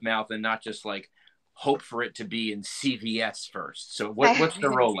word of mouth and not just like hope for it to be in CVS first? So what's the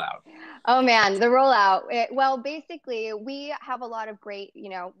rollout? Oh man, the rollout. Well, basically, we have a lot of great,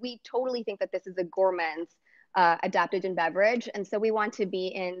 we totally think that this is a gourmand's adaptogen beverage. And so we want to be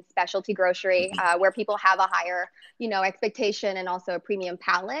in specialty grocery where people have a higher, expectation and also a premium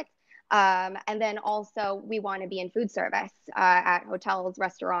palate. And then also we want to be in food service at hotels,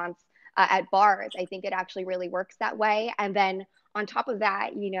 restaurants, at bars. I think it actually really works that way. And then on top of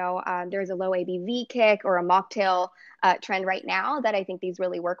that, there's a low ABV kick or a mocktail trend right now that I think these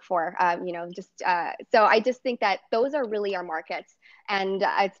really work for. So I just think that those are really our markets. And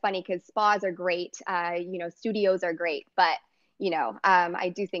it's funny because spas are great, studios are great, but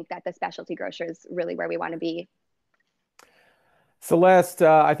I do think that the specialty grocer is really where we want to be. Celeste,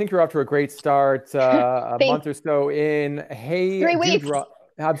 I think you're off to a great start. A month or so in. Hey, 3 weeks. Dewdrop.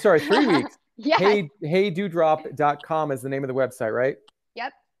 I'm sorry, 3 weeks. Yes. Heydewdrop.com is the name of the website, right?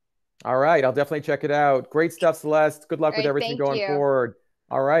 Yep. All right. I'll definitely check it out. Great stuff, Celeste. Good luck with everything going forward.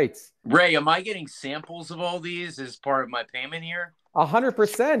 All right. Ray, am I getting samples of all these as part of my payment here?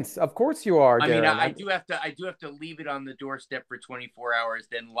 100%. Of course you are, Darren. I do have to leave it on the doorstep for 24 hours,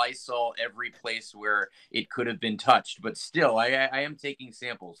 then Lysol every place where it could have been touched. But still, I am taking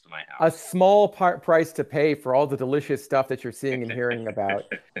samples to my house. A small price to pay for all the delicious stuff that you're seeing and hearing about.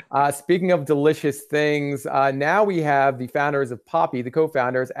 Speaking of delicious things, now we have the founders of Poppi, the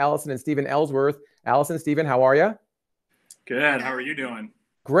co-founders, Allison and Stephen Ellsworth. Allison, Stephen, how are you? Good. How are you doing?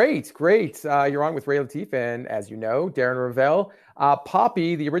 Great, great. You're on with Ray Latif and, as you know, Darren Rovell.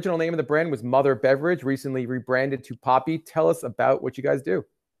 Poppi, the original name of the brand was Mother Beverage, recently rebranded to Poppi. Tell us about what you guys do.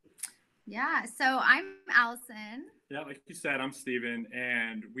 Yeah, so I'm Allison. Yeah, like you said, I'm Steven,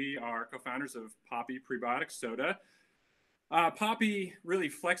 and we are co-founders of Poppi Prebiotic Soda. Poppi really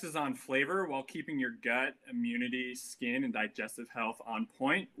flexes on flavor while keeping your gut, immunity, skin, and digestive health on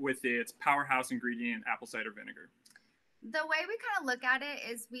point with its powerhouse ingredient, apple cider vinegar. The way we kind of look at it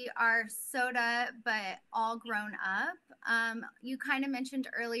is we are soda, but all grown up. You kind of mentioned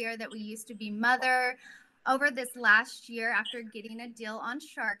earlier that we used to be Mother. Over this last year, after getting a deal on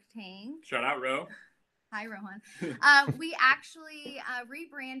Shark Tank. Shout out, Ro. Hi, Rohan. We actually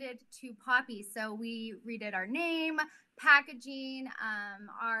rebranded to Poppi. So we redid our name, packaging.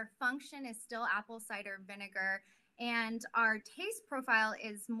 Our function is still apple cider vinegar. And our taste profile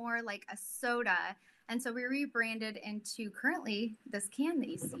is more like a soda. And so we rebranded into currently this can that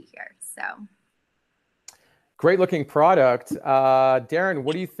you see here. So great looking product. Darren,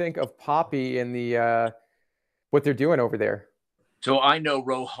 what do you think of Poppi and the what they're doing over there? So I know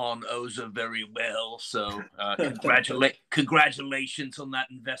Rohan Oza very well. So congratulations on that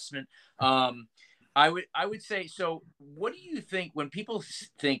investment. I would say, so what do you think when people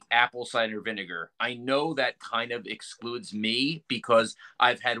think apple cider vinegar? I know that kind of excludes me because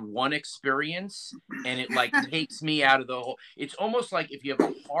I've had one experience and it like takes me out of the whole. It's almost like if you have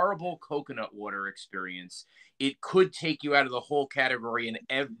a horrible coconut water experience, it could take you out of the whole category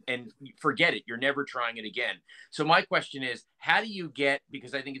and forget it. You're never trying it again. So my question is, how do you get,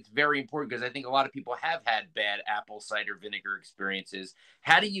 because I think it's very important, because I think a lot of people have had bad apple cider vinegar experiences.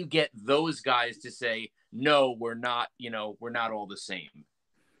 How do you get those guys to say, no, we're not all the same?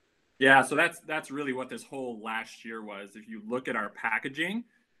 Yeah, so that's really what this whole last year was. If you look at our packaging,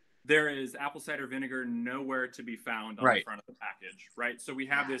 there is apple cider vinegar nowhere to be found on the front of the package, right? So we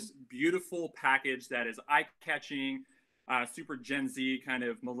have this beautiful package that is eye-catching, super Gen Z kind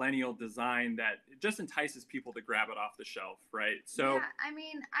of millennial design that just entices people to grab it off the shelf, right? So yeah, I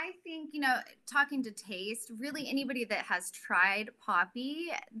mean, I think, talking to taste, really anybody that has tried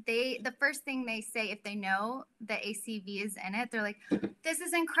Poppi, the first thing they say if they know the ACV is in it, they're like, this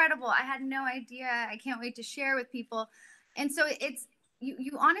is incredible. I had no idea. I can't wait to share with people. And so it's,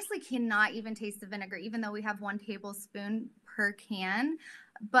 you honestly cannot even taste the vinegar, even though we have 1 tablespoon per can.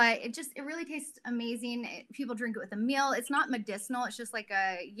 But it really tastes amazing. People drink it with a meal. It's not medicinal. It's just like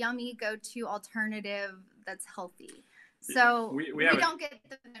a yummy go-to alternative that's healthy. So we don't get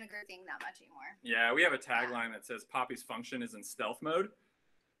the vinegar thing that much anymore. Yeah, we have a tagline that says Poppi's function is in stealth mode.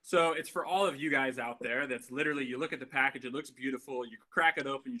 So it's for all of you guys out there. That's literally, you look at the package, it looks beautiful. You crack it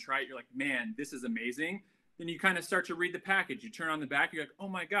open, you try it, you're like, man, this is amazing. Then you kind of start to read the package. You turn on the back, you're like, oh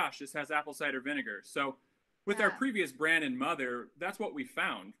my gosh, this has apple cider vinegar. So with our previous brand and Mother, that's what we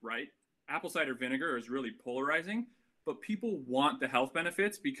found, right? Apple cider vinegar is really polarizing. but people want the health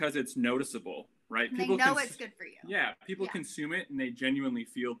benefits because it's noticeable, right? And People they know it's good for you. Yeah, people consume it and they genuinely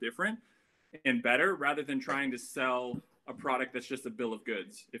feel different and better rather than trying to sell a product that's just a bill of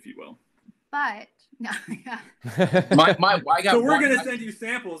goods, if you will. But no, So we're gonna send you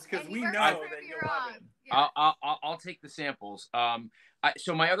samples because we know that you'll love it. Yeah. I'll take the samples.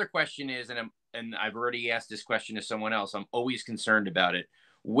 So my other question is, and I've already asked this question to someone else. I'm always concerned about it.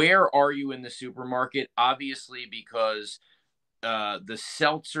 Where are you in the supermarket? Obviously, because the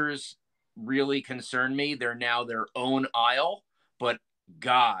seltzers really concern me. They're now their own aisle, but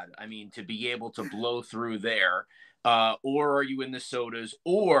God, I mean, to be able to blow through there, or are you in the sodas,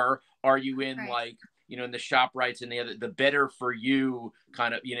 or are you in like, you know, in the ShopRites and the better for you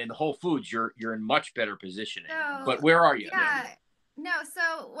kind of, you know, in the Whole Foods, you're in much better positioning. So, but where are you? Yeah. No,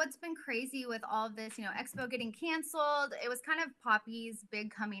 so what's been crazy with all of this, you know, Expo getting canceled, it was kind of Poppi's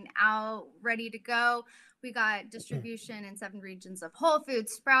big coming out, ready to go. We got distribution in 7 regions of Whole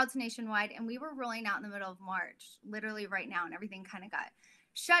Foods, Sprouts nationwide, and we were rolling out in the middle of March, literally right now, and everything kind of got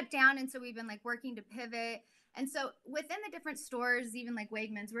shut down. And so we've been like working to pivot. And so within the different stores, even like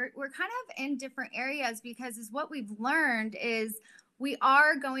Wegmans, we're kind of in different areas because is what we've learned is we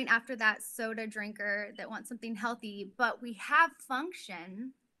are going after that soda drinker that wants something healthy, but we have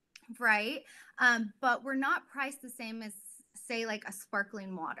function, right? But we're not priced the same as, say, like a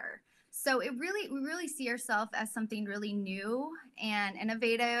sparkling water. So we really see ourselves as something really new and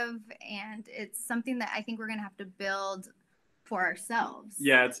innovative, and it's something that I think we're going to have to build for ourselves.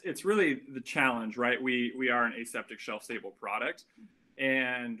 Yeah, it's really the challenge, right? We are an aseptic shelf-stable product.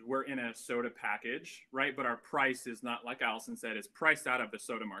 And we're in a soda package, right? But our price is not, like Allison said, it's priced out of the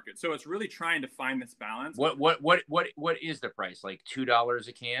soda market. So it's really trying to find this balance. What is the price? Like $2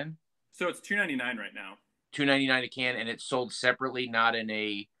 a can? So it's $2.99 right now. $2.99 a can, and it's sold separately, not in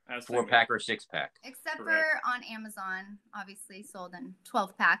a 4-pack or 6-pack. Except for on Amazon, obviously sold in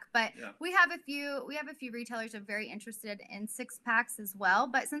 12-pack. But we have a few retailers that are very interested in 6-packs as well.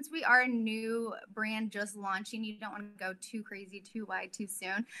 But since we are a new brand just launching, you don't want to go too crazy, too wide, too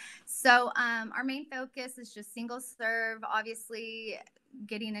soon. So our main focus is just single serve, obviously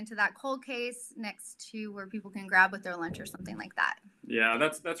getting into that cold case next to where people can grab with their lunch or something like that. Yeah,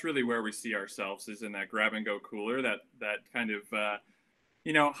 that's really where we see ourselves, is in that grab and go cooler, that kind of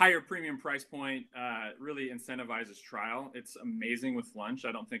you know, higher premium price point really incentivizes trial. It's amazing with lunch.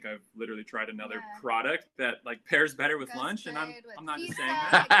 I don't think I've literally tried another product that like pairs better with lunch. And I'm not just saying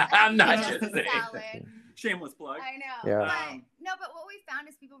that. I'm not just saying. Shameless plug. I know. Yeah. But what we found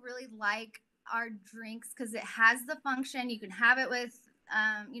is people really like our drinks because it has the function. You can have it with,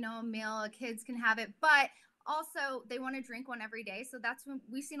 you know, a meal. Kids can have it, but also they want to drink one every day. So that's when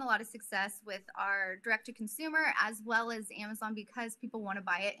we've seen a lot of success with our direct to consumer as well as Amazon, because people want to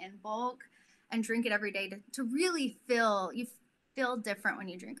buy it in bulk and drink it every day to really feel different when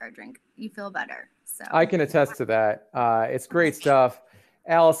you drink our drink. You feel better. So I can attest to that. It's great stuff.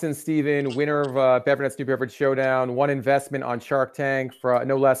 Allison, Steven, winner of BevNet's New Beverage Showdown, one investment on Shark Tank for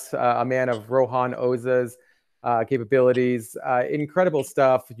no less a man of Rohan Oza's capabilities. Incredible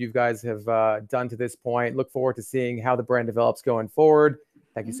stuff you guys have done to this point. Look forward to seeing how the brand develops going forward.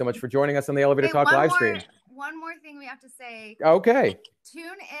 Thank you so much for joining us on the Elevator Talk live stream. One more thing we have to say. Okay. Tune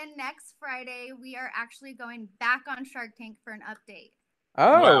in next Friday. We are actually going back on Shark Tank for an update.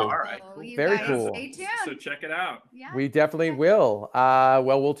 Oh, wow, all right. So very cool. Stay tuned. So check it out. Yeah. We definitely will.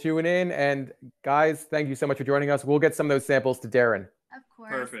 Well, we'll tune in. And guys, thank you so much for joining us. We'll get some of those samples to Darren. Of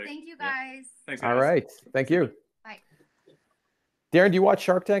course. Perfect. Thank you, guys. Thanks, guys. All right. Thank you. Bye. Darren, do you watch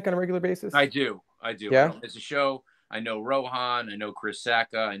Shark Tank on a regular basis? I do. Yeah. It's a show. I know Rohan. I know Chris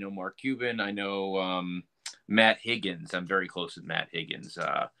Sacca. I know Mark Cuban. I know Matt Higgins. I'm very close with Matt Higgins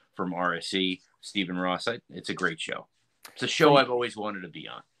from RSE. Stephen Ross. It's a great show. It's a show I've always wanted to be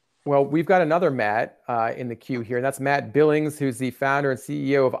on. Well, we've got another Matt in the queue here, and that's Matt Billings, who's the founder and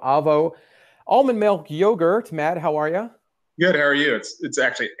CEO of Avo Almond Milk Yogurt. Matt, how are you? Good. How are you? It's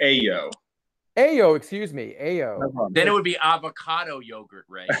actually Ayo. Ayo, excuse me, Ayo. No, then it would be avocado yogurt,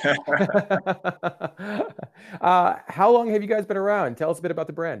 Ray. How long have you guys been around? Tell us a bit about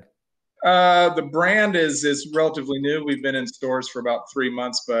the brand. The brand is relatively new. We've been in stores for about 3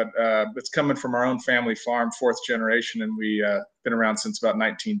 months, but it's coming from our own family farm, 4th generation, and we been around since about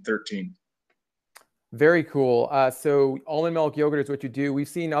 1913. Very cool. So almond milk yogurt is what you do. We've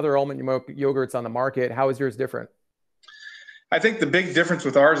seen other almond milk yogurts on the market. How is yours different? I think the big difference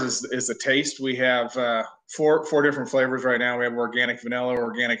with ours is the taste. We have four different flavors right now. We have organic vanilla,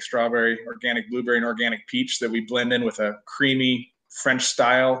 organic strawberry, organic blueberry, and organic peach that we blend in with a creamy French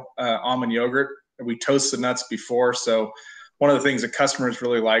style almond yogurt. We toast the nuts before, so one of the things that customers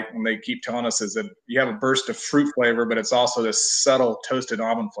really like when they keep telling us is that you have a burst of fruit flavor, but it's also this subtle toasted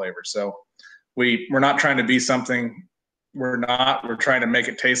almond flavor. So we're not trying to be something we're not. We're trying to make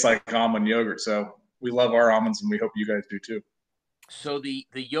it taste like almond yogurt. So we love our almonds, and we hope you guys do too. So the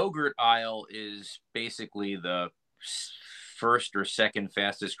yogurt aisle is basically the first or second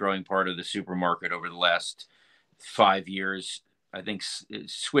fastest growing part of the supermarket over the last 5 years. I think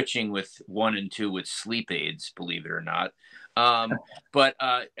switching with 1 and 2 with sleep aids, believe it or not. But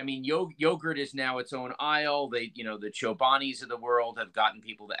I mean, yogurt is now its own aisle. They, the Chobanis of the world have gotten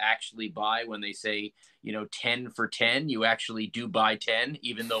people to actually buy when they say, 10 for 10, you actually do buy 10,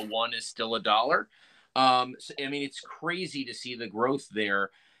 even though 1 is still $1. So, I mean, it's crazy to see the growth there.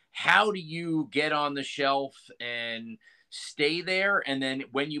 How do you get on the shelf and stay there? And then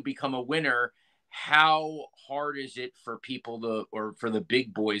when you become a winner, how hard is it for people or for the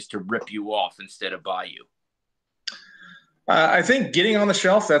big boys to rip you off instead of buy you? I think getting on the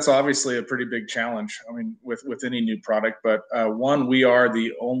shelf, that's obviously a pretty big challenge. I mean, with any new product, but one, we are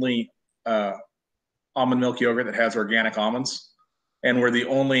the only almond milk yogurt that has organic almonds, and we're the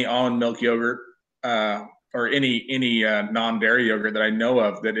only almond milk yogurt or any non-dairy yogurt that I know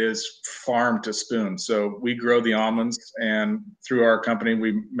of that is farm to spoon. So we grow the almonds, and through our company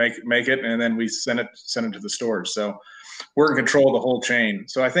we make it, and then we send it to the stores. So we're in control of the whole chain.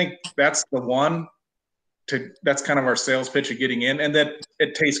 So I think that's the one. That's kind of our sales pitch of getting in, and that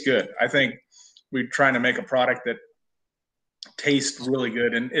it tastes good. I think we're trying to make a product that tastes really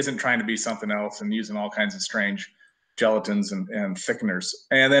good and isn't trying to be something else and using all kinds of strange gelatins and thickeners.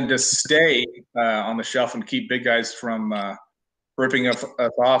 And then to stay on the shelf and keep big guys from ripping us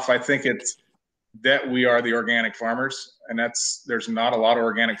off, I think it's that we are the organic farmers, and there's not a lot of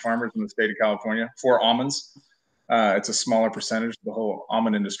organic farmers in the state of California for almonds. It's a smaller percentage of the whole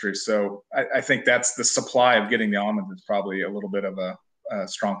almond industry. So I think that's the supply of getting the almonds is probably a little bit of a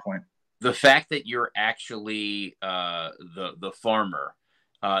strong point. The fact that you're actually the farmer,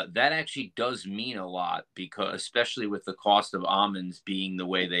 that actually does mean a lot, because especially with the cost of almonds being the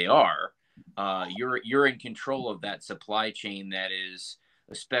way they are, you're in control of that supply chain. That is,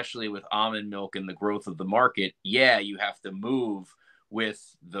 especially with almond milk and the growth of the market. Yeah, you have to move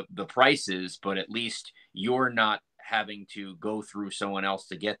with the prices, but at least you're not having to go through someone else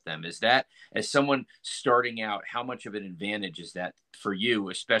to get them. Is that, as someone starting out, how much of an advantage is that for you,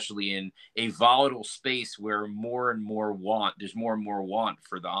 especially in a volatile space where there's more and more want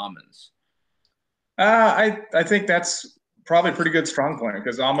for the almonds? I think that's probably a pretty good strong point,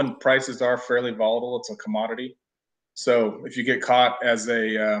 because almond prices are fairly volatile. It's a commodity. So if you get caught as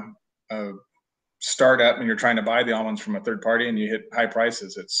a startup and you're trying to buy the almonds from a third party and you hit high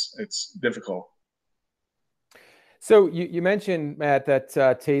prices, it's difficult. So you mentioned, Matt,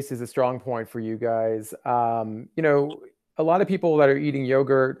 that taste is a strong point for you guys. A lot of people that are eating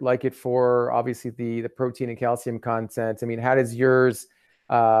yogurt like it for obviously the protein and calcium content. I mean, how does yours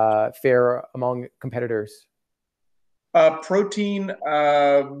fare among competitors? Protein,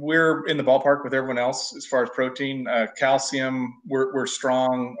 we're in the ballpark with everyone else as far as protein. Calcium, we're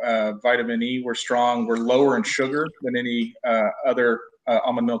strong. Vitamin E, we're strong. We're lower in sugar than any other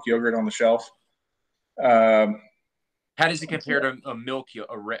almond milk yogurt on the shelf. How does it compare to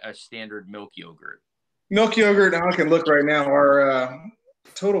a standard milk yogurt? Milk yogurt, I can look right now. Our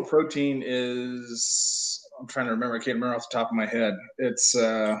total protein is, I'm trying to remember, I can't remember off the top of my head. It's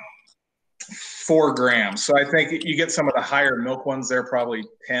 4 grams. So I think you get some of the higher milk ones, they're probably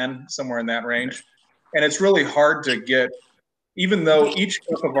 10, somewhere in that range. And it's really hard to get, even though each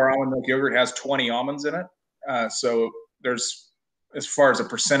cup of our almond milk yogurt has 20 almonds in it. So there's, as far as a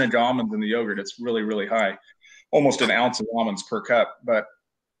percentage of almonds in the yogurt, it's really, really high. Almost an ounce of almonds per cup. But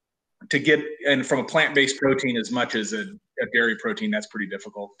to get, and from a plant-based protein as much as a dairy protein, that's pretty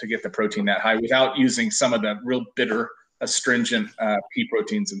difficult to get the protein that high without using some of the real bitter, astringent pea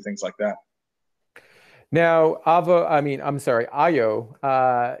proteins and things like that. Now, Ayo,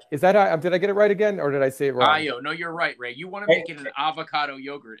 is that, did I get it right again, or did I say it wrong? Ayo, no, you're right, Ray. You want to make it an avocado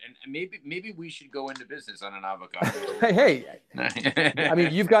yogurt, and maybe we should go into business on an avocado yogurt. Hey, I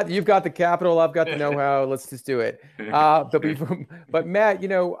mean, you've got the capital, I've got the know-how. Let's just do it. But Matt,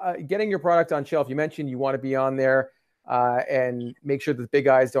 getting your product on shelf, you mentioned you want to be on there and make sure that the big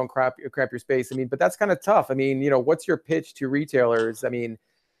guys don't cramp your space. I mean, but that's kind of tough. I mean, what's your pitch to retailers? I mean,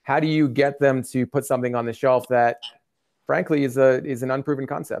 how do you get them to put something on the shelf that, frankly, is an unproven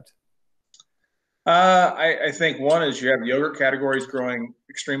concept? I think one is you have yogurt categories growing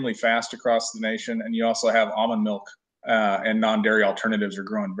extremely fast across the nation, and you also have almond milk and non-dairy alternatives are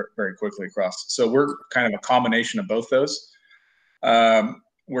growing very quickly across. So we're kind of a combination of both those.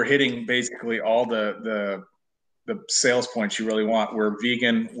 We're hitting basically all the sales points you really want. We're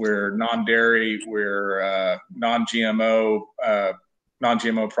vegan, we're non-dairy, we're non-GMO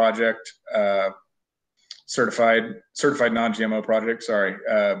project, certified non-GMO project. Sorry,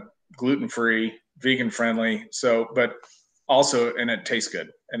 gluten-free, vegan-friendly. So, but also, and it tastes good,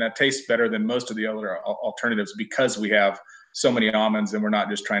 and it tastes better than most of the other alternatives because we have so many almonds, and we're not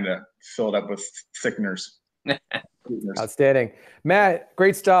just trying to fill it up with thickeners. Outstanding. Matt,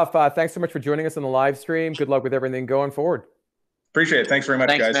 great stuff. Thanks so much for joining us on the live stream. Good luck with everything going forward. Appreciate it. Thanks very much,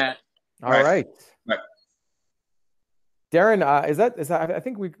 guys. Matt. All right. Bye. Darren, is that I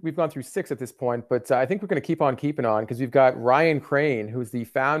think we've gone through 6 at this point, but I think we're going to keep on keeping on because we've got Ryan Crane, who's the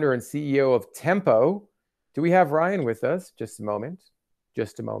founder and CEO of Tempo. Do we have Ryan with us? Just a moment.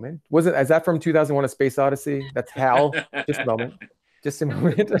 Just a moment. Is that from 2001: A Space Odyssey? That's Hal. Just a moment. Just a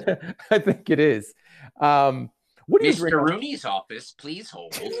moment. I think it is. What do you Mr. Rooney's office, please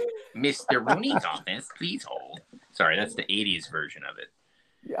hold. Mr. Rooney's office, please hold. Sorry, that's the 80s version of it.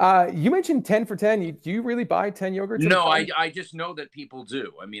 You mentioned 10 for 10. Do you really buy 10 yogurts? No, I just know that people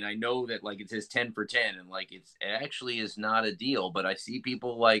do. I mean, I know that like it says 10 for 10 and like it actually is not a deal, but I see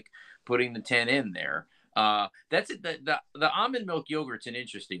people like putting the 10 in there. That's it. The almond milk yogurt's an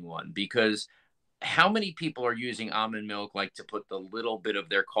interesting one because how many people are using almond milk like to put the little bit of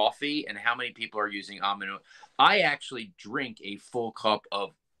their coffee, and how many people are using almond milk? I actually drink a full cup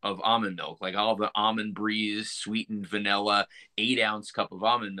of almond milk, like all the Almond Breeze, sweetened vanilla, 8-ounce cup of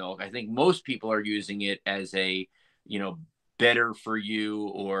almond milk. I think most people are using it as a, better for you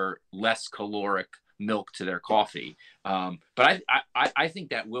or less caloric milk to their coffee. But I think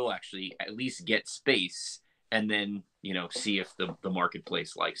that will actually at least get space and then, see if the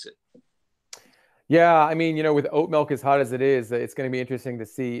marketplace likes it. Yeah, I mean, with oat milk as hot as it is, it's going to be interesting to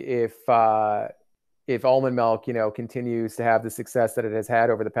see if almond milk, continues to have the success that it has had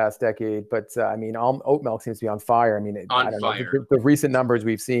over the past decade. But I mean, oat milk seems to be on fire. I mean, I don't know, the recent numbers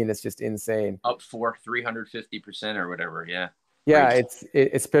we've seen, it's just insane. Up 350% or whatever. Yeah. Yeah, it's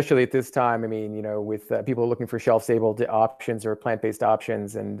especially at this time. I mean, with people looking for shelf-stable options or plant-based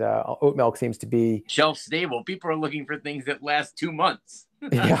options, and oat milk seems to be shelf-stable. People are looking for things that last 2 months.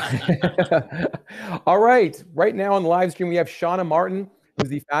 Yeah. All right. Right now on the live stream, we have Shauna Martin, who's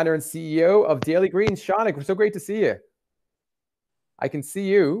the founder and CEO of Daily Greens. Shauna, we're so great to see you. I can see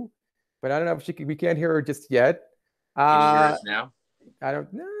you, but I don't know if we can't hear her just yet. Can you hear us now? I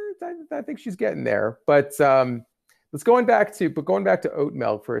don't know. I think she's getting there. But going back to oat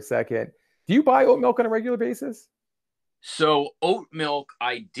milk for a second. Do you buy oat milk on a regular basis? So oat milk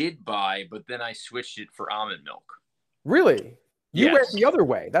I did buy, but then I switched it for almond milk. Really? You Yes. went the other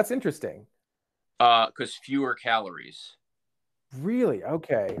way. That's interesting. Because fewer calories. Really?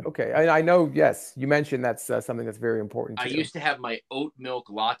 Okay. I know, yes, you mentioned that's something that's very important to I you. used to have my oat milk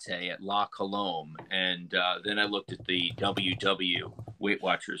latte at La Colombe, and then I looked at the WW Weight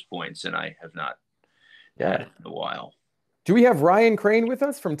Watchers points, and I have not had it in a while. Do we have Ryan Crane with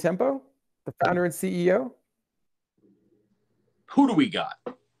us from Tempo, the founder and CEO? Who do we got?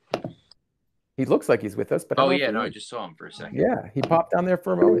 He looks like he's with us, but I just saw him for a second. Yeah, he popped down there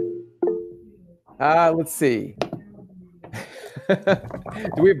for a moment. Let's see.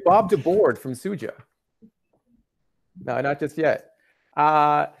 Do we have Bob DeBoard from Suja? No, not just yet.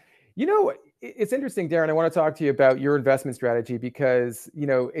 It's interesting, Darren. I want to talk to you about your investment strategy because,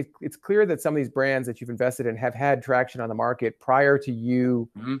 it's clear that some of these brands that you've invested in have had traction on the market prior to you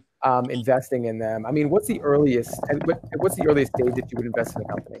investing in them. I mean, what's the earliest stage that you would invest in a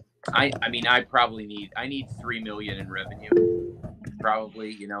company? I need 3 million in revenue,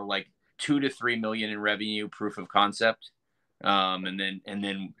 probably, like 2 to 3 million in revenue, proof of concept. And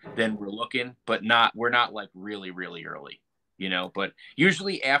then we're looking, but we're not like really, really early, but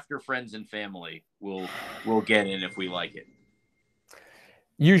usually after friends and family, we'll get in if we like it.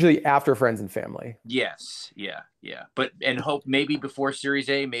 Usually after friends and family. Yes. Yeah. But, and hope maybe before Series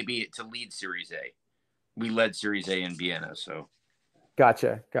A, maybe to lead Series A. We led Series A in Vienna. So.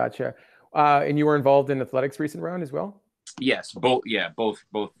 Gotcha. And you were involved in Athletics recent round as well? Yes. Both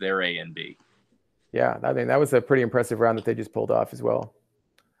their A and B. Yeah. I mean, that was a pretty impressive round that they just pulled off as well.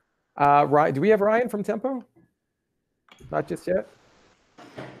 Ryan, do we have Ryan from Tempo? Not just yet.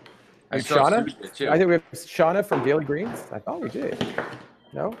 And Shauna? I think we have Shauna from Daily Greens. I thought we did.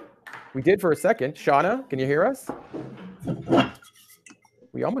 No? We did for a second. Shauna, can you hear us?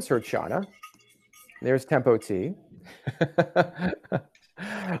 We almost heard Shauna. There's Tempo Tea.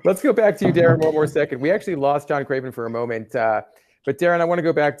 Let's go back to you, Darren, one more second. We actually lost John Craven for a moment. But Darren, I want to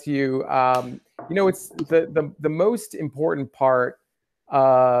go back to you. It's the most important part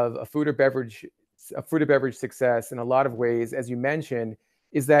of a food or beverage success in a lot of ways, as you mentioned,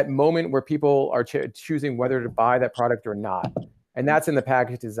 is that moment where people are choosing whether to buy that product or not. And that's in the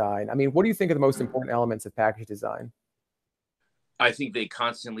package design. I mean, what do you think are the most important elements of package design? I think they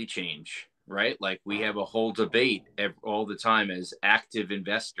constantly change, right? Like we have a whole debate all the time as active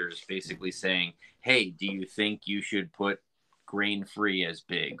investors basically saying, hey, do you think you should put grain-free as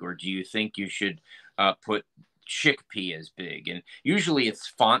big? Or do you think you should put chickpea as big? And usually it's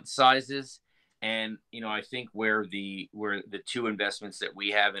font sizes. And, you know, I think where the two investments that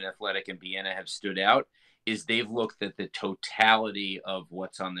we have in Athletic and Vienna have stood out is they've looked at the totality of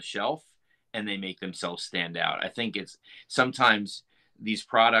what's on the shelf and they make themselves stand out. I think it's sometimes these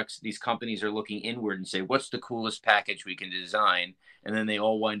products, these companies are looking inward and say, what's the coolest package we can design? And then they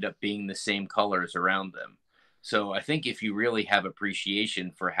all wind up being the same colors around them. So I think if you really have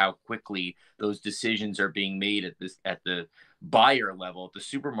appreciation for how quickly those decisions are being made at the buyer level, at the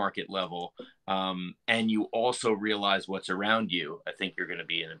supermarket level, and you also realize what's around you, I think you're going to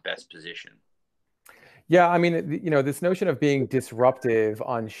be in the best position. Yeah, I mean, you know, this notion of being disruptive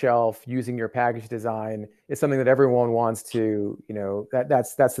on shelf using your package design is something that everyone wants to, you know,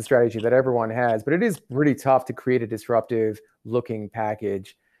 that's the strategy that everyone has. But it is pretty tough to create a disruptive looking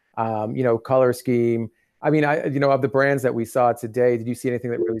package. You know, color scheme. I mean, you know, of the brands that we saw today, did you see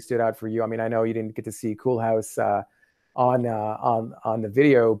anything that really stood out for you? I mean, I know you didn't get to see Coolhaus on the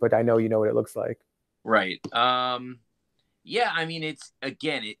video, but I know you know what it looks like. Right. Yeah, I mean, it's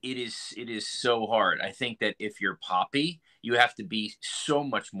again, it is so hard. I think that if you're Poppi, you have to be so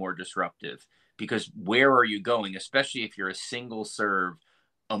much more disruptive because where are you going, especially if you're a single serve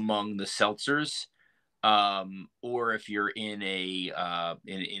among the seltzers, or if you're in a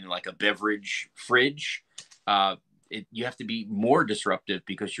in like a beverage fridge, you have to be more disruptive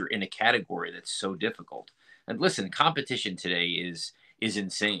because you're in a category that's so difficult. And listen, competition today is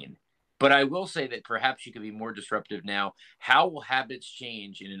insane. But I will say that perhaps you could be more disruptive now. How will habits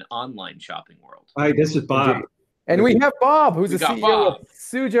change in an online shopping world? Hi, this is Bob. Indeed. And we have Bob, who's the CEO Bob. of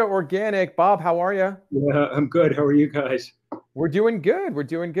Suja Organic. Bob, how are you? Yeah, I'm good. How are you guys? We're doing good. We're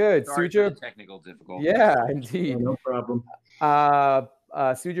doing good. Sorry Suja, for the technical difficulties. Yeah, indeed. No problem.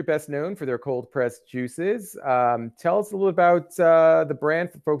 Suja, best known for their cold pressed juices. Tell us a little about the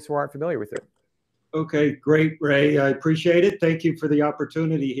brand for folks who aren't familiar with it. Okay, great, Ray. I appreciate it. Thank you for the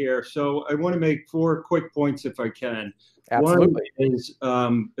opportunity here. So I want to make 4 quick points if I can. Absolutely. One is,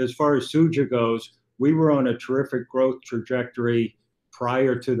 as far as Suja goes, we were on a terrific growth trajectory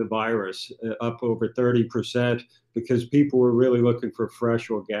prior to the virus, up over 30%, because people were really looking for fresh,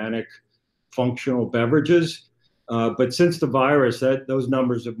 organic, functional beverages. But since the virus, those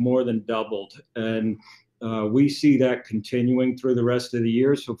numbers have more than doubled. And we see that continuing through the rest of the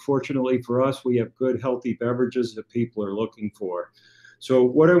year. So fortunately for us, we have good, healthy beverages that people are looking for. So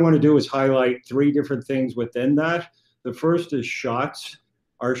what I want to do is highlight 3 different things within that. The first is shots.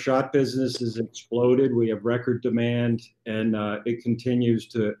 Our shot business has exploded. We have record demand, and it continues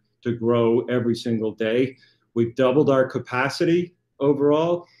to grow every single day. We've doubled our capacity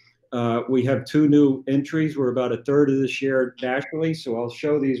overall. We have 2 new entries. We're about 1/3 of the share nationally. So I'll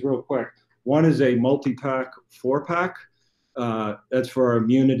show these real quick. One is a multi-pack 4-pack. That's for our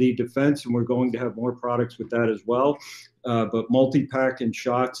immunity defense, and we're going to have more products with that as well. But multi-pack and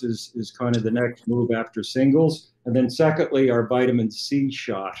shots is kind of the next move after singles. And then secondly, our vitamin C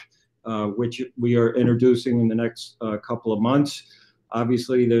shot, which we are introducing in the next couple of months.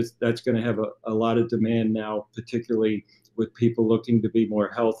 Obviously, that's going to have a lot of demand now, particularly with people looking to be more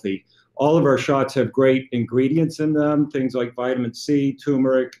healthy. All of our shots have great ingredients in them, things like vitamin C,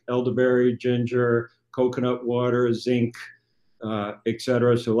 turmeric, elderberry, ginger, coconut water, zinc,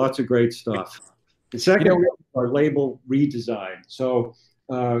 etc. So lots of great stuff. The second is our label redesign. So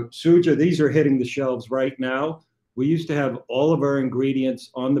Suja, these are hitting the shelves right now. We used to have all of our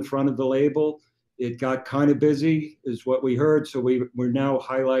ingredients on the front of the label. It got kind of busy, is what we heard. So we're now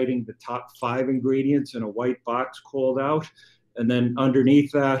highlighting the top 5 ingredients in a white box called out. And then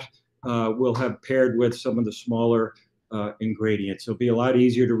underneath that, we'll have paired with some of the smaller ingredients. It'll be a lot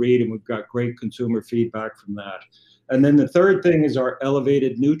easier to read, and we've got great consumer feedback from that. And then the third thing is our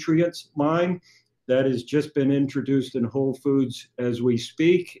elevated nutrients line that has just been introduced in Whole Foods as we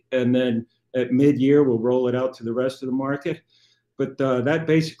speak. And then at mid-year, we'll roll it out to the rest of the market. But that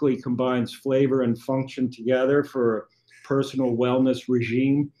basically combines flavor and function together for a personal wellness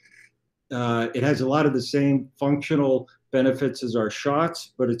regime. It has a lot of the same functional benefits as our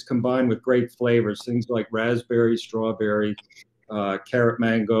shots, but it's combined with great flavors, things like raspberry, strawberry, carrot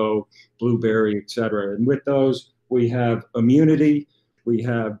mango, blueberry, etc. And with those, we have immunity, we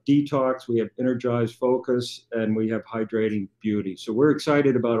have detox, we have energized focus, and we have hydrating beauty. So we're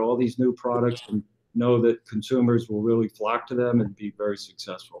excited about all these new products, and know that consumers will really flock to them and be very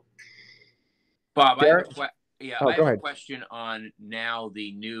successful. Bob, I have Derek? I have a question on now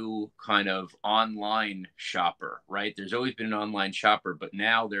the new kind of online shopper, right? There's always been an online shopper, but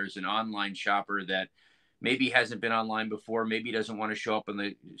now there's an online shopper that maybe hasn't been online before, maybe doesn't want to show up in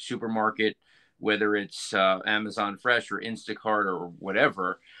the supermarket, whether it's Amazon Fresh or Instacart or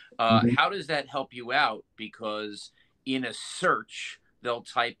whatever. How does that help you out? Because in a search, they'll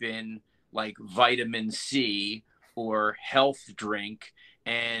type in like vitamin C or health drink,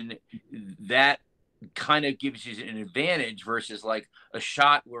 and that kind of gives you an advantage versus like a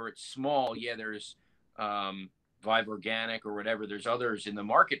shot where it's small. Yeah, there's Vive Organic or whatever. There's others in the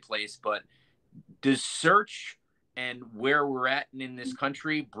marketplace, but does search and where we're at in this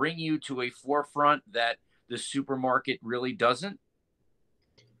country bring you to a forefront that the supermarket really doesn't?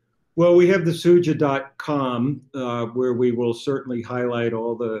 Well, we have the Suja.com where we will certainly highlight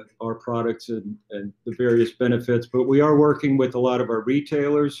all our products and the various benefits, but we are working with a lot of our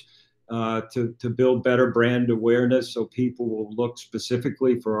retailers to build better brand awareness so people will look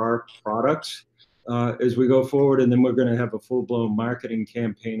specifically for our products as we go forward. And then we're going to have a full-blown marketing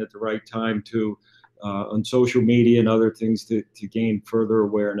campaign at the right time on social media and other things to gain further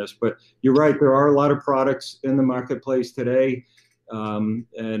awareness. But you're right, there are a lot of products in the marketplace today,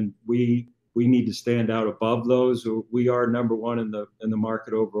 and we need to stand out above those. We are number one in the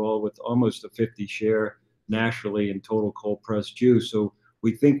market overall with almost a 50 share nationally in total cold pressed juice. So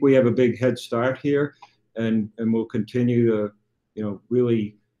we think we have a big head start here, and we'll continue to,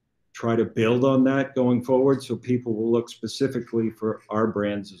 really try to build on that going forward so people will look specifically for our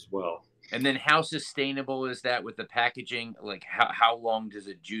brands as well. And then how sustainable is that with the packaging? Like how long does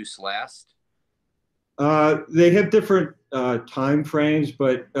a juice last? They have different time frames,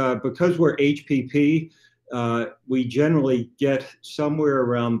 but because we're HPP, we generally get somewhere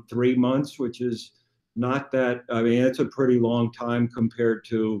around 3 months, which is not that, I mean, it's a pretty long time compared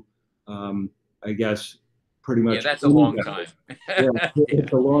to, I guess, pretty much. Yeah, that's a long time.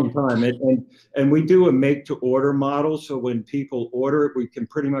 It's a long time. And we do a make to order model. So when people order it, we can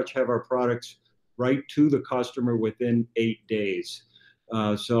pretty much have our products right to the customer within 8 days.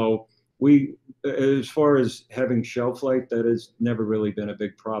 So as far as having shelf life, that has never really been a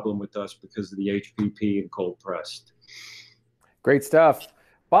big problem with us because of the HPP and cold pressed. Great stuff.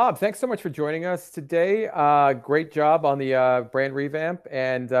 Bob, thanks so much for joining us today. Great job on the brand revamp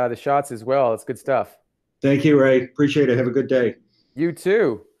and the shots as well. It's good stuff. Thank you, Ray. Appreciate it. Have a good day. You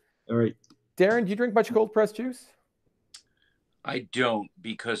too. All right. Darren, do you drink much cold pressed juice? I don't,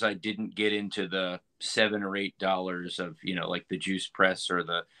 because I didn't get into the $7 or $8 of, like the juice press or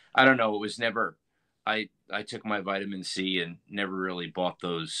I don't know. It was never, I took my vitamin C and never really bought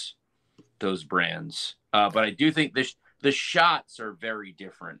those brands. But I do think the shots are very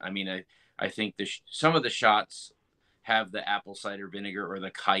different. I mean, I think some of the shots have the apple cider vinegar or the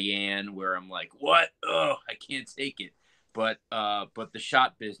cayenne where I'm like, what? Oh, I can't take it. But the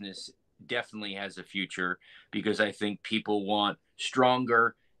shot business definitely has a future because I think people want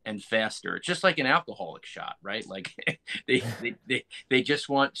stronger and faster. It's just like an alcoholic shot, right? Like they just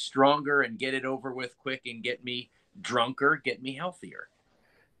want stronger and get it over with quick and get me drunker, get me healthier.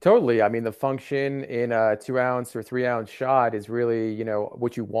 Totally. I mean, the function in a 2 ounce or 3 ounce shot is really,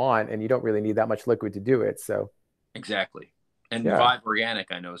 what you want, and you don't really need that much liquid to do it. So exactly. And yeah. Vive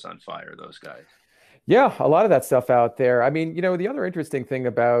Organic, I know, is on fire, those guys. Yeah, a lot of that stuff out there. I mean, the other interesting thing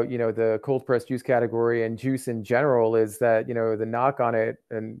about, the cold pressed juice category and juice in general is that, the knock on it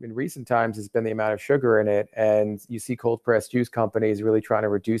and in recent times has been the amount of sugar in it. And you see cold pressed juice companies really trying to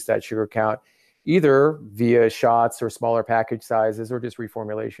reduce that sugar count, either via shots or smaller package sizes or just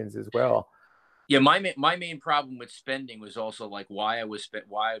reformulations as well. Yeah, my main problem with spending was also like why I would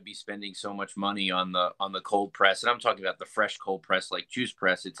be spending so much money on the cold press, and I'm talking about the fresh cold press like juice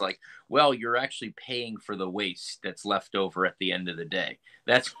press. It's like, well, you're actually paying for the waste that's left over at the end of the day.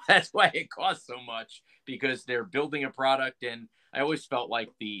 That's why it costs so much, because they're building a product, and I always felt like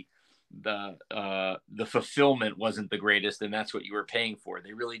the fulfillment wasn't the greatest, and that's what you were paying for.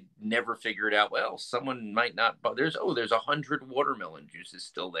 They really never figured out, well, someone might not, but there's 100 watermelon juices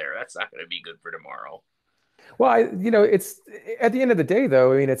still there. That's not going to be good for tomorrow. Well, it's at the end of the day,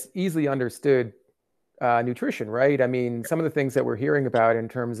 though, I mean, it's easily understood nutrition, right? I mean, some of the things that we're hearing about in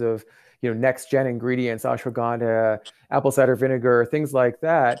terms of, next gen ingredients, ashwagandha, apple cider vinegar, things like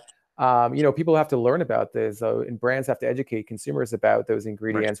that. People have to learn about this, and brands have to educate consumers about those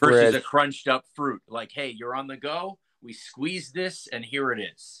ingredients. Right. Versus a crunched up fruit, like, hey, you're on the go. We squeeze this, and here it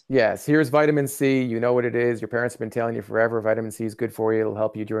is. Yes, here's vitamin C. You know what it is. Your parents have been telling you forever. Vitamin C is good for you. It'll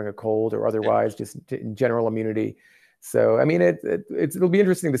help you during a cold or otherwise, just in general immunity. So, I mean, it'll be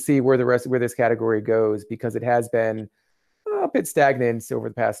interesting to see where this category goes, because it has been a bit stagnant over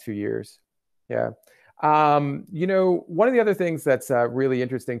the past few years. Yeah. You know, one of the other things that's really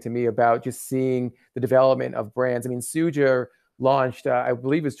interesting to me about just seeing the development of brands. I mean, Suja launched, I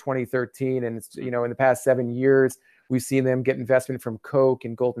believe it was 2013. And it's, you know, in the past 7 years, we've seen them get investment from Coke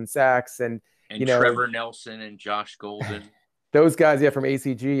and Goldman Sachs and you know, Trevor Nelson and Josh Golden. Those guys, yeah, from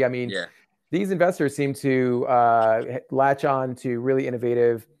ACG. I mean, yeah. These investors seem to latch on to really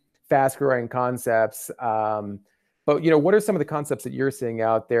innovative, fast-growing concepts. But, you know, what are some of the concepts that you're seeing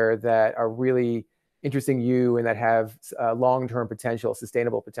out there that are really interesting you and that have long-term potential,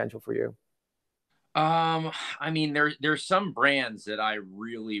 sustainable potential for you? I mean, there's some brands that I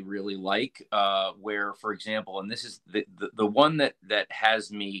really, really like, where, for example, and this is the one that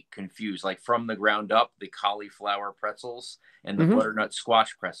has me confused, like from the ground up, the cauliflower pretzels and the butternut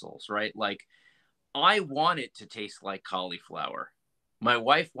squash pretzels, right? Like, I want it to taste like cauliflower. My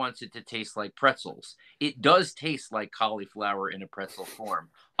wife wants it to taste like pretzels. It does taste like cauliflower in a pretzel form.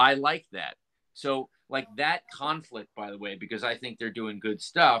 I like that. So, like, that conflict, by the way, because I think they're doing good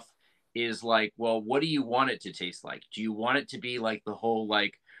stuff, is like, well, what do you want it to taste like? Do you want it to be like the whole,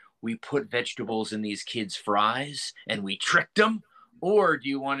 like, we put vegetables in these kids' fries and we tricked them? Or do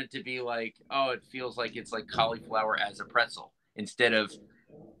you want it to be like, oh, it feels like it's like cauliflower as a pretzel instead of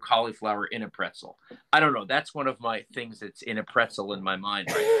cauliflower in a pretzel? I don't know. That's one of my things that's in a pretzel in my mind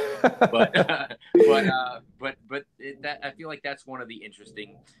right now. but I feel like that's one of the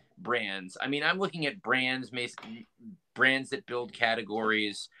interesting brands. I mean, I'm looking at brands that build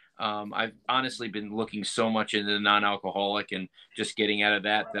categories. I've honestly been looking so much into the non-alcoholic and just getting out of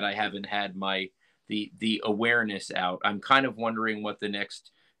that I haven't had the awareness out. I'm kind of wondering what the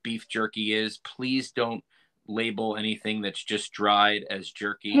next beef jerky is. Please don't label anything that's just dried as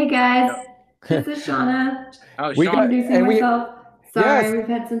jerky. Hey guys, this is Shauna. Oh, introducing myself. Sorry, yes. We've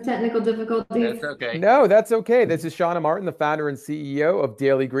had some technical difficulties. That's okay. No, that's okay. This is Shauna Martin, the founder and CEO of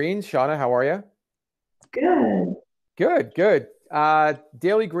Daily Greens. Shauna, how are you? Good. Good.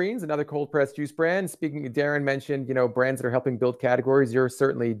 Daily Greens, another cold pressed juice brand. Speaking of, Darren mentioned, you know, brands that are helping build categories. You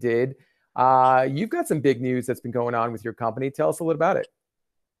certainly did. You've got some big news that's been going on with your company. Tell us a little about it.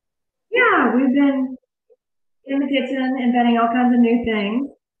 Yeah, we've been in the kitchen inventing all kinds of new things.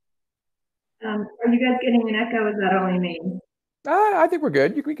 Are you guys getting an echo? Is that only me? I think we're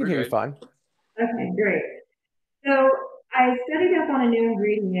good. We can hear you fine. Okay, great. So I studied up on a new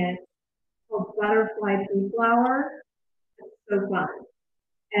ingredient called butterfly pea flour. It's so fun.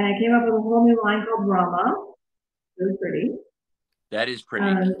 And I came up with a whole new line called Rama. Really pretty. That is pretty.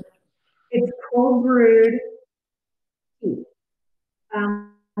 It's cold brewed tea.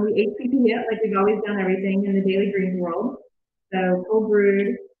 We HPP it like we've always done everything in the Daily Greens world. So cold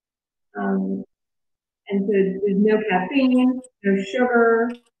brewed. And so there's no caffeine, no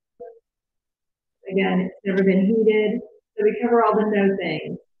sugar. Again, it's never been heated. So we cover all the no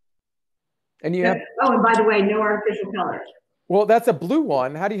things. And you have, and by the way, no artificial colors. Well, that's a blue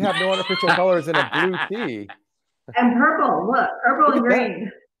one. How do you have no artificial colors in a blue tea? And purple, look, purple and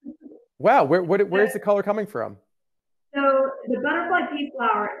green. Wow, where's the color coming from? So the butterfly pea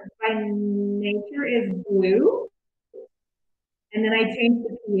flour by nature is blue. And then I changed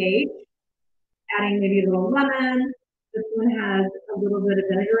the pH, adding maybe a little lemon. This one has a little bit of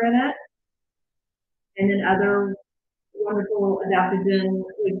vinegar in it. And then other wonderful adaptogen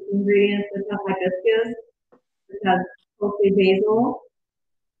ingredients. This has hibiscus. This has mostly basil.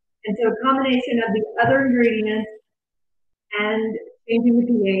 And so a combination of the other ingredients and changing the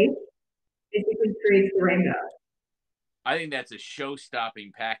pH basically creates the rainbow. I think that's a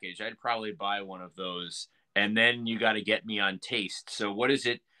show-stopping package. I'd probably buy one of those. And then you got to get me on taste. So what does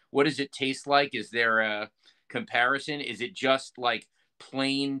it taste like? Is there a comparison? Is it just like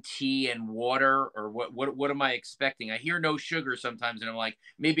plain tea and water, or what am I expecting? I hear no sugar sometimes, and I'm like,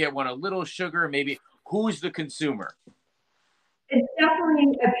 maybe I want a little sugar. Maybe who's the consumer? It's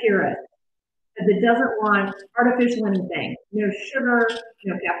definitely a purist that doesn't want artificial anything. No sugar,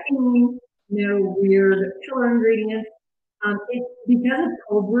 no caffeine, no weird color ingredients. Because it's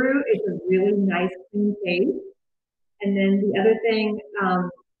cold brew, it's a really nice clean taste. And then the other thing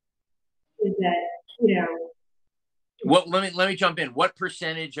is that, you know. Well, let me jump in. What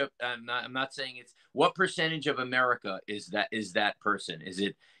percentage of I'm not saying it's what percentage of America is that person? Is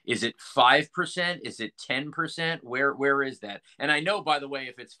it 5%? Is it 10%? Where is that? And I know, by the way,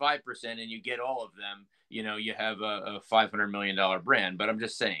 if it's 5% and you get all of them, you know, you have a $500 million brand. But I'm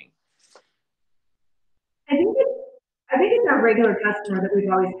just saying. I think it's our regular customer that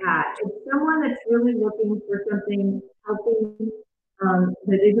we've always had. It's someone that's really looking for something healthy,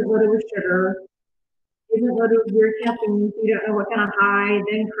 that isn't loaded with sugar, isn't loaded with beer caffeine, so you don't know what kind of high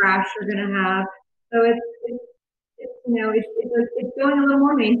then crash you're going to have. So it's going a little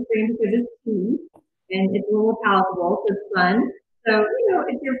more mainstream because it's tea and it's a little palatable, so it's fun. So,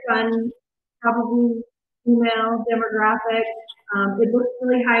 if you're fun, probably female demographic. It looks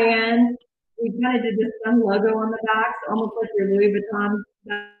really high end. We kind of did this fun logo on the back, so almost like your Louis Vuitton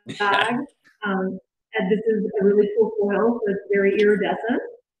bag. And this is a really cool foil, so it's very iridescent.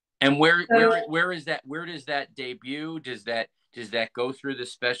 And where is that? Where does that debut? Does that go through the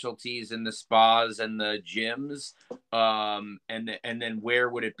specialties and the spas and the gyms? And then where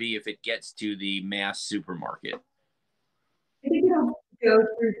would it be if it gets to the mass supermarket? I think it'll go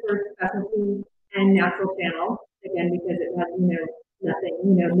through first specialty and natural channel again because it has nothing,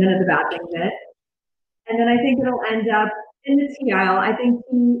 none of the bad things in it. And then I think it'll end up in the tea aisle. I think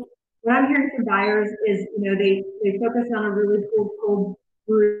what I'm hearing from buyers is they focus on a really cool cold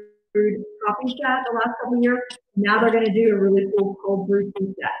brewed coffee set the last couple of years. Now they're going to do a really cool cold brew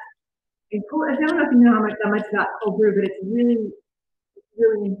tea set. And I don't know if you know how much about cold brew, but it's really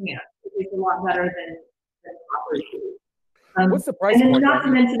enhanced. It tastes a lot better than coffee tea. What's the price point? And then not to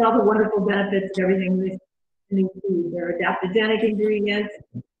mention all the wonderful benefits of everything in these foods. They're adaptogenic ingredients.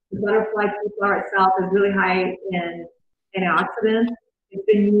 The butterfly pea flower itself is really high in antioxidants. It's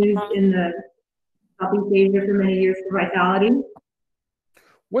been used in the Southeast Asia for many years for vitality.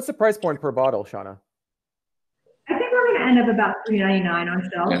 What's the price point per bottle, Shauna? I think we're going to end up about $3.99 on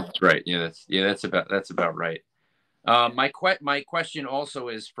shelf. That's right. That's about right. My question also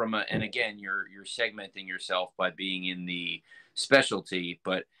is from and again, you're segmenting yourself by being in the specialty,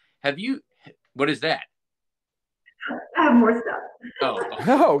 but what is that? I have more stuff.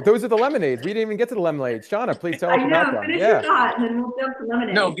 No, those are the lemonades. We didn't even get to the lemonades. Shauna, please tell us about them. Finish your thought, and then we'll jump to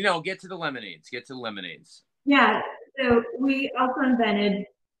lemonades. No, get to the lemonades. Yeah, so we also invented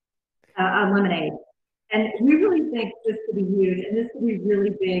a lemonade, and we really think this could be huge, and this could be really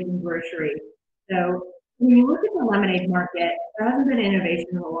big in grocery. So when you look at the lemonade market, there hasn't been innovation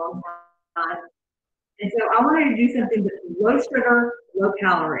in a long time, and so I wanted to do something that's low sugar, low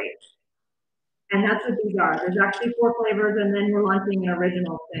calorie. And that's what these are. There's actually 4 flavors, and then we're launching an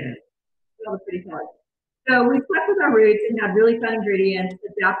original soon. So it's pretty fun. So we stuck with our roots and had really fun ingredients,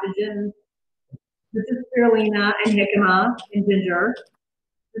 adaptogens. This is spirulina and jicama and ginger.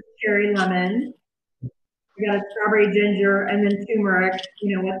 This is cherry lemon. We got a strawberry ginger and then turmeric.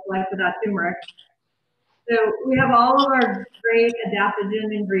 What's life without turmeric? So we have all of our great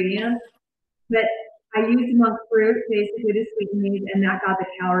adaptogen ingredients, but I used monk fruit basically to sweeten these, and that got the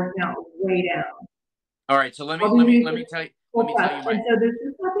calorie count way down. All right, so let me tell you. And so there's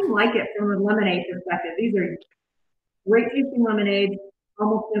just nothing like it from a lemonade perspective. These are great tasting lemonades,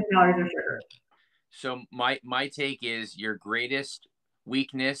 almost no calories or sugar. So my take is your greatest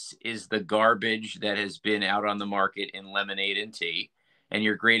weakness is the garbage that has been out on the market in lemonade and tea, and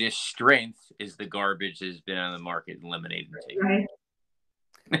your greatest strength is the garbage that has been on the market in lemonade and tea. Right.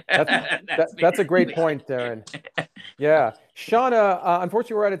 That's a great point, Darren. Yeah. Shauna,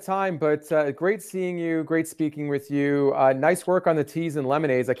 unfortunately, we're out of time, but great seeing you. Great speaking with you. Nice work on the teas and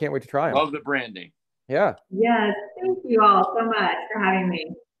lemonades. I can't wait to try them. Love the branding. Yeah. Yes. Thank you all so much for having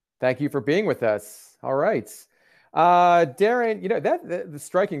me. Thank you for being with us. All right. Darren, the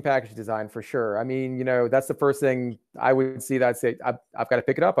striking package design for sure. I mean, that's the first thing I would see that I'd say, I've got to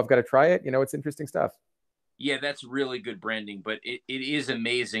pick it up. I've got to try it. It's interesting stuff. Yeah, that's really good branding, but it is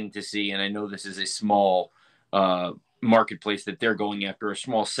amazing to see. And I know this is a small marketplace that they're going after, a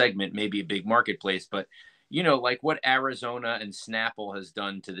small segment, maybe a big marketplace. But, like what Arizona and Snapple has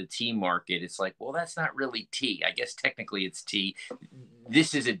done to the tea market, it's like, well, that's not really tea. I guess technically it's tea.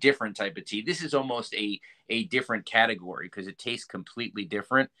 This is a different type of tea. This is almost a different category because it tastes completely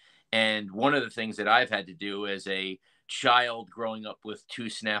different. And one of the things that I've had to do as a child growing up with 2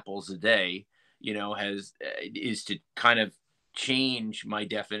 Snapples a day, is to kind of change my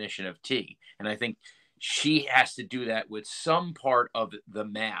definition of tea. And I think she has to do that with some part of the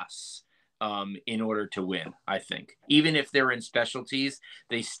mass in order to win, I think. Even if they're in specialties,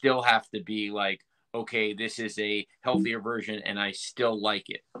 they still have to be like, okay, this is a healthier version and I still like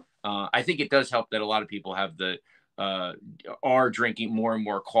it. I think it does help that a lot of people have are drinking more and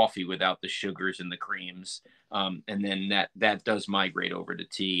more coffee without the sugars and the creams. And then that does migrate over to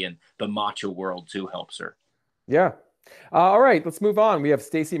tea, and the matcha world too helps her. Yeah. All right, let's move on. We have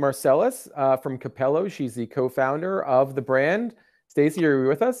Stacy Marcellus from Cappello. She's the co-founder of the brand. Stacy, are you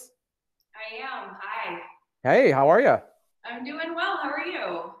with us? I am. Hi. Hey, how are you? I'm doing well. How are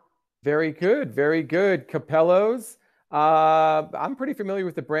you? Very good. Very good. Cappello's. I'm pretty familiar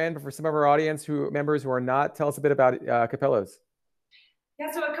with the brand, but for some of our audience members who are not, tell us a bit about Cappello's.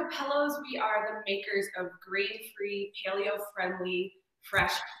 Yeah, so at Cappello's, we are the makers of grain-free, paleo-friendly,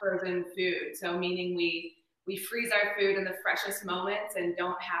 fresh frozen food. So meaning we freeze our food in the freshest moments and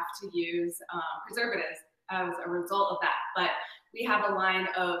don't have to use preservatives as a result of that. But we have a line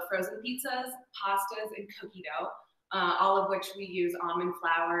of frozen pizzas, pastas, and cookie dough, all of which we use almond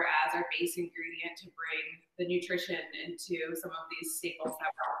flour as our base ingredient to bring the nutrition into some of these staples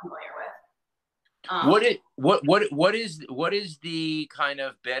that we're all familiar with. What is the kind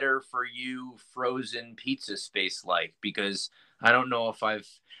of better for you frozen pizza space like? Because I don't know if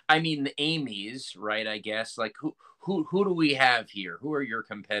the Amy's, right? I guess, like who do we have here? Who are your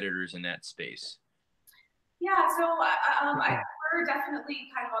competitors in that space? Yeah, so we're definitely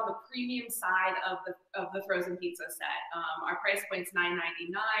kind of on the premium side of the frozen pizza set. Our price point's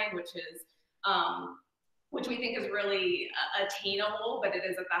 $9.99, which we think is really attainable, but it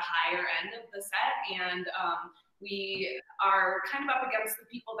is at the higher end of the set. And we are kind of up against the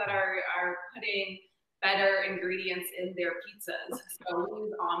people that are putting better ingredients in their pizzas. So we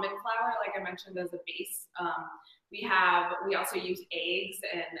use almond flour, like I mentioned, as a base. We also use eggs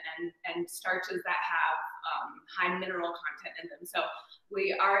and starches that have high mineral content in them. So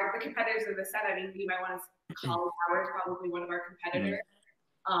we are the competitors of the set. I mean, you might want to call ours probably one of our competitors.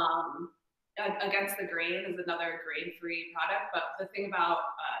 Against the Grain is another grain-free product. But the thing about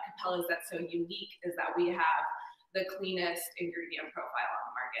Cappello that's so unique is that we have the cleanest ingredient profile on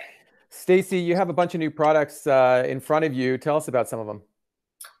the market. Stacy, you have a bunch of new products in front of you. Tell us about some of them.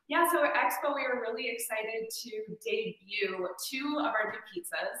 Yeah, so at Expo, we were really excited to debut 2 of our new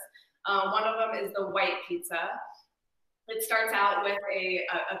pizzas. One of them is the white pizza. It starts out with a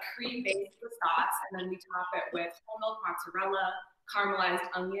cream-based sauce, and then we top it with whole milk mozzarella, caramelized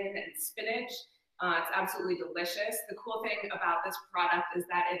onion, and spinach. It's absolutely delicious. The cool thing about this product is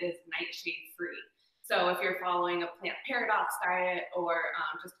that it is nightshade-free. So if you're following a plant paradox diet or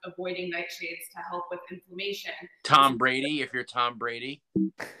just avoiding nightshades to help with inflammation. Tom Brady, if you're Tom Brady.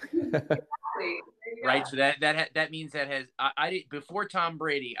 Exactly. Right, so that means that I did before Tom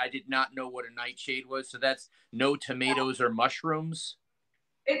Brady. I did not know what a nightshade was. So that's no tomatoes or mushrooms.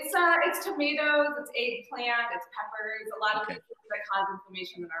 It's tomatoes, it's eggplant, it's peppers, a lot of things that cause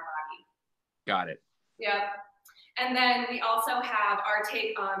inflammation in our body. Got it. Yeah. And then we also have our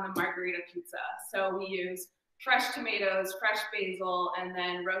take on the margarita pizza. So we use fresh tomatoes, fresh basil, and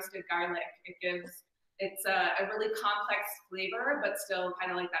then roasted garlic. It's a really complex flavor, but still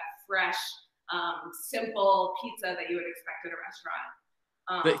kind of like that fresh, simple pizza that you would expect at a restaurant.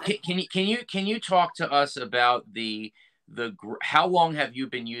 But can you talk to us about how long have you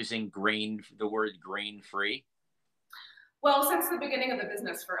been using the word grain free? Well, since the beginning of the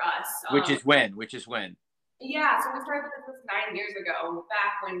business for us. Which is when? Yeah, so we started the business 9 years ago,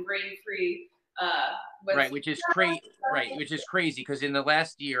 back when grain free was right, which is crazy. Right, which is crazy because in the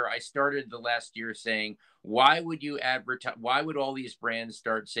last year, I started the last year saying, why would you advertise? Why would all these brands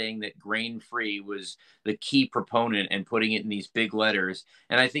start saying that grain free was the key proponent and putting it in these big letters?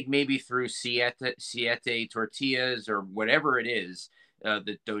 And I think maybe through Siete tortillas or whatever it is,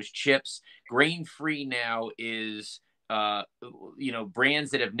 those chips, grain free now is.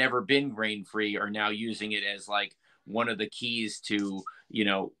 Brands that have never been grain free are now using it as like one of the keys to,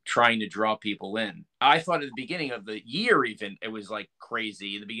 trying to draw people in. I thought at the beginning of the year, even it was like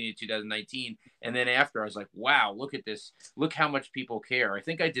crazy in the beginning of 2019. And then after I was like, wow, look at this. Look how much people care. I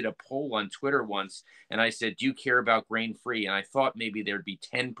think I did a poll on Twitter once and I said, do you care about grain free? And I thought maybe there'd be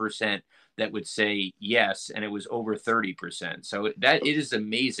 10% that would say yes. And it was over 30%. So it is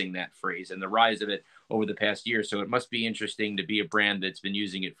amazing, that phrase and the rise of it over the past year. So it must be interesting to be a brand that's been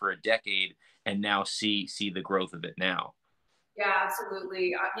using it for a decade and now see the growth of it now. Yeah,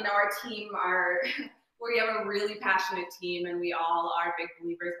 absolutely. Our team we have a really passionate team, and we all are big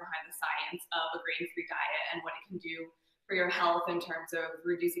believers behind the science of a grain-free diet and what it can do for your health in terms of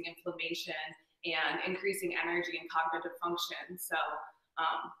reducing inflammation and increasing energy and cognitive function. So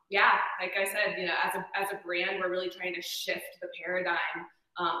like I said, as a brand, we're really trying to shift the paradigm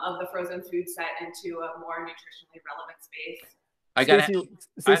of the frozen food set into a more nutritionally relevant space.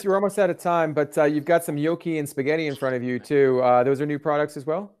 Stacey, we're almost out of time, but you've got some gnocchi and spaghetti in front of you too. Those are new products as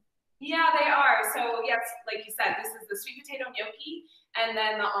well? Yeah, they are. So yes, like you said, this is the sweet potato gnocchi and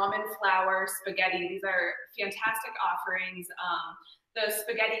then the almond flour spaghetti. These are fantastic offerings. The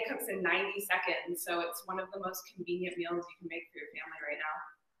spaghetti cooks in 90 seconds, so it's one of the most convenient meals you can make for your family right now.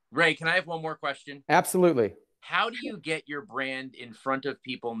 Ray, can I have one more question? Absolutely. How do you get your brand in front of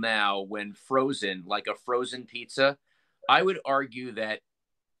people now when frozen, like a frozen pizza? I would argue that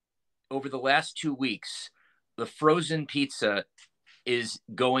over the last 2 weeks, the frozen pizza is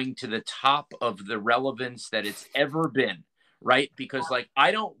going to the top of the relevance that it's ever been, right? Because like,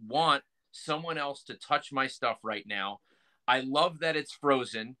 I don't want someone else to touch my stuff right now. I love that it's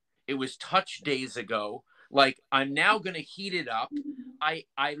frozen. It was touched days ago. Like, I'm now going to heat it up. I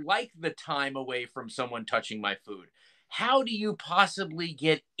like the time away from someone touching my food. How do you possibly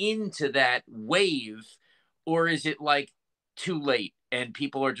get into that wave? Or is it like too late and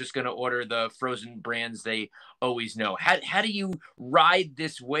people are just going to order the frozen brands they always know? How do you ride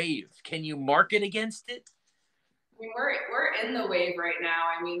this wave? Can you market against it? I mean, we're in the wave right now.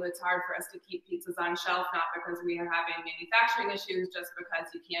 I mean, it's hard for us to keep pizzas on shelf, not because we are having manufacturing issues, just because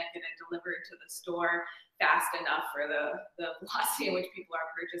you can't get it delivered to the store fast enough for the velocity in which people are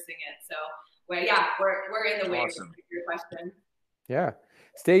purchasing it. So, well, yeah, we're in the wave. Awesome. To your question. Yeah.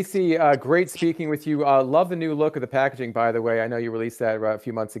 Stacy, great speaking with you. Love the new look of the packaging, by the way. I know you released that a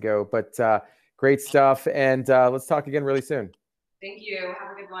few months ago, but great stuff. And let's talk again really soon. Thank you.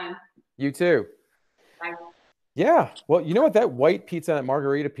 Have a good one. You too. Bye. Yeah. Well, you know what? That white pizza, that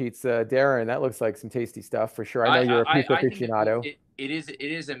margarita pizza, Darren, that looks like some tasty stuff for sure. I know you're a pizza aficionado. It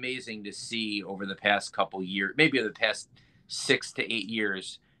is amazing to see over the past couple years, maybe over the past 6 to 8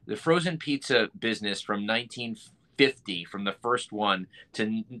 years, the frozen pizza business from 1950, from the first one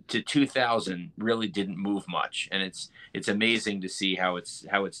to 2000, really didn't move much, and it's amazing to see how it's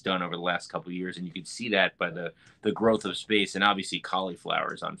done over the last couple of years, and you can see that by the growth of space, and obviously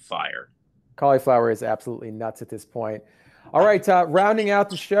cauliflower is on fire. Cauliflower is absolutely nuts at this point. All right, rounding out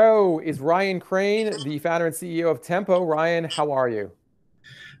the show is Ryan Crane, the founder and CEO of Tempo. Ryan, how are you?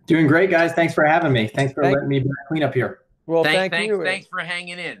 Doing great, guys. Thanks for having me. Thanks for letting me clean up here. Well, thank you. Thanks for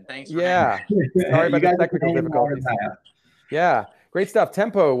hanging in. Thanks for hanging in. Sorry about the technical difficulties. Yeah, great stuff.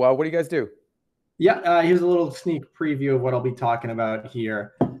 Tempo, what do you guys do? Yeah, here's a little sneak preview of what I'll be talking about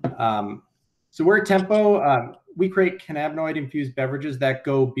here. So we're at Tempo. We create cannabinoid-infused beverages that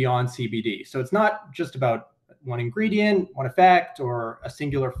go beyond CBD. So it's not just about one ingredient, one effect, or a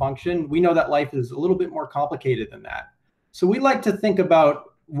singular function. We know that life is a little bit more complicated than that. So we like to think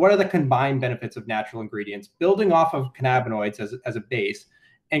about what are the combined benefits of natural ingredients, building off of cannabinoids as a base,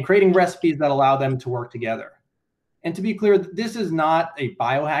 and creating recipes that allow them to work together. And to be clear, this is not a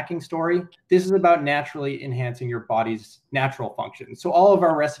biohacking story. This is about naturally enhancing your body's natural function. So all of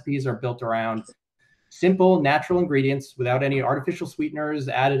our recipes are built around simple, natural ingredients without any artificial sweeteners,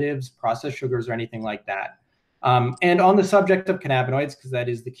 additives, processed sugars, or anything like that. And on the subject of cannabinoids, because that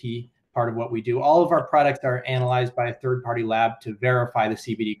is the key part of what we do, all of our products are analyzed by a third-party lab to verify the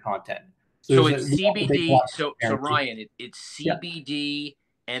CBD content. So it's CBD. So Ryan, it's CBD,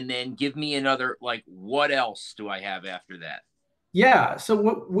 and then give me another, like, what else do I have after that? Yeah. So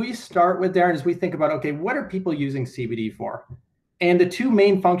what we start with, Darren, is we think about, okay, what are people using CBD for? And the two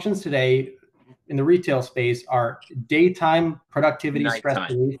main functions today in the retail space are daytime productivity, stress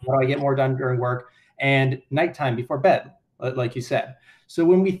relief, how do I get more done during work, and nighttime before bed, like you said. So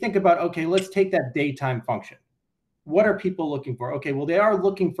when we think about, okay, let's take that daytime function. What are people looking for? Okay, well, they are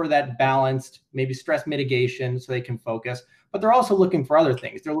looking for that balanced, maybe stress mitigation so they can focus, but they're also looking for other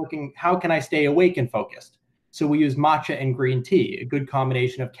things. They're looking, how can I stay awake and focused? So we use matcha and green tea, a good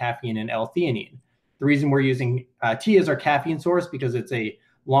combination of caffeine and L-theanine. The reason we're using tea as our caffeine source because it's a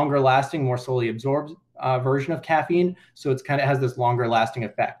longer lasting, more slowly absorbed version of caffeine. So it's kind of has this longer lasting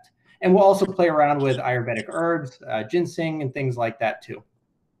effect. And we'll also play around with Ayurvedic herbs, ginseng, and things like that too.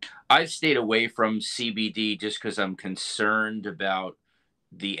 I've stayed away from CBD just because I'm concerned about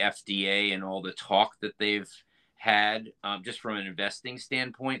the FDA and all the talk that they've had, just from an investing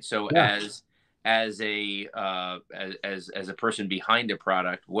standpoint. So yeah. as a person behind a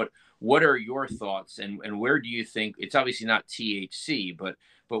product, what are your thoughts, and where do you think, it's obviously not THC, but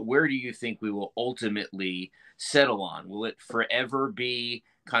where do you think we will ultimately settle on? Will it forever be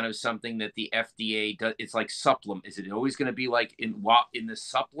kind of something that the FDA does? It's like supplement. Is it always going to be like in the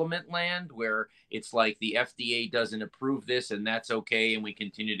supplement land where it's like the FDA doesn't approve this and that's okay and we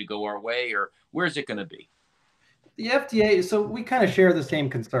continue to go our way, or where's it going to be? The FDA, so we kind of share the same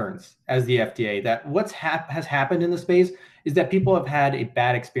concerns as the FDA, that what's has happened in the space is that people have had a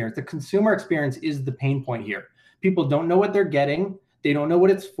bad experience. The consumer experience is the pain point here. People don't know what they're getting. They don't know what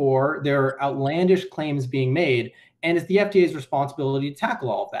it's for. There are outlandish claims being made, and it's the FDA's responsibility to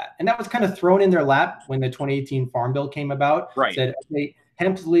tackle all of that. And that was kind of thrown in their lap when the 2018 Farm Bill came about. Right. Said, okay,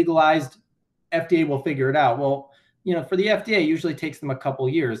 hemp's legalized, FDA will figure it out. Well, you know, for the FDA, it usually takes them a couple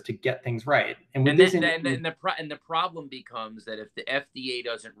years to get things right. And the problem becomes that if the FDA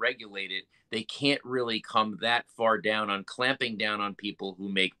doesn't regulate it, they can't really come that far down on clamping down on people who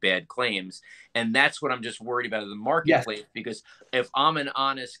make bad claims. And that's what I'm just worried about in the marketplace, yes. Because if I'm an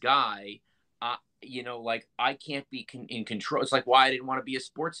honest guy, you know, like I can't be in control. It's like why I didn't want to be a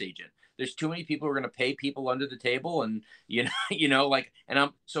sports agent. There's too many people who are going to pay people under the table, and you know, like, and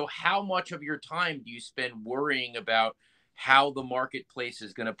so how much of your time do you spend worrying about how the marketplace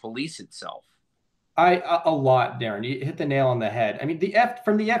is going to police itself? A lot, Darren. You hit the nail on the head. I mean,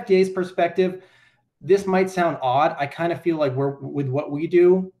 from the FDA's perspective, this might sound odd. I kind of feel like with what we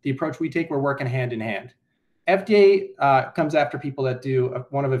do, the approach we take, we're working hand in hand. FDA comes after people that do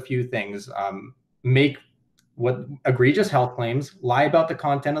one of a few things: make what egregious health claims, lie about the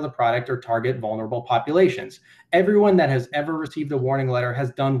content of the product, or target vulnerable populations. Everyone that has ever received a warning letter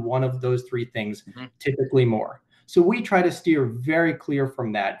has done one of those three things, typically more. So we try to steer very clear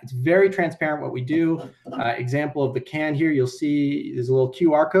from that. It's very transparent what we do. Example of the can here, you'll see there's a little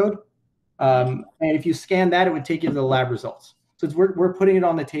QR code. And if you scan that, it would take you to the lab results. So we're putting it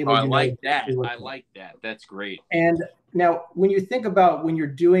on the table. Oh, I like that. I like that. That's great. And now, when you think about when you're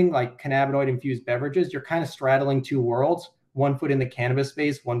doing like cannabinoid-infused beverages, you're kind of straddling two worlds, 1 foot in the cannabis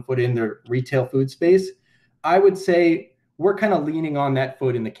space, 1 foot in the retail food space. I would say we're kind of leaning on that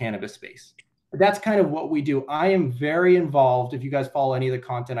foot in the cannabis space. That's kind of what we do. I am very involved, if you guys follow any of the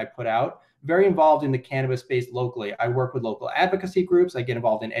content I put out, very involved in the cannabis space locally. I work with local advocacy groups. I get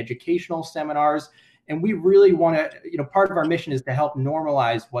involved in educational seminars. And we really want to, you know, part of our mission is to help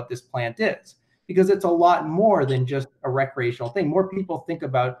normalize what this plant is, because it's a lot more than just a recreational thing. More people think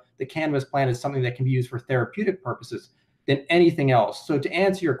about the cannabis plant as something that can be used for therapeutic purposes than anything else. So to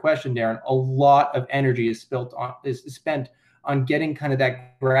answer your question, Darren, a lot of energy is spent on getting kind of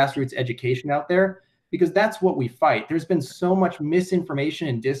that grassroots education out there, because that's what we fight. There's been so much misinformation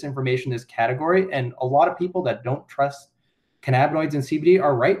and disinformation in this category, and a lot of people that don't trust cannabinoids and CBD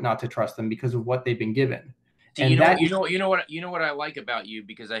are right not to trust them because of what they've been given. See, you know what I like about you,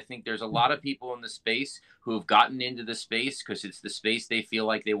 because I think there's a lot of people in the space who have gotten into the space because it's the space they feel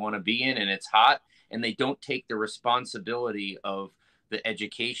like they want to be in and it's hot, and they don't take the responsibility of the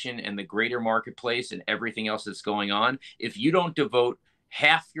education and the greater marketplace and everything else that's going on. If you don't devote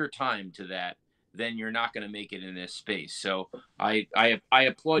half your time to that, then you're not going to make it in this space. So I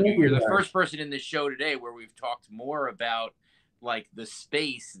applaud you. You're the first person in this show today where we've talked more about like the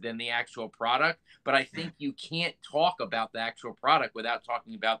space than the actual product, but I think you can't talk about the actual product without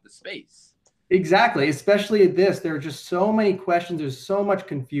talking about the space. Exactly, especially at this. There are just so many questions. There's so much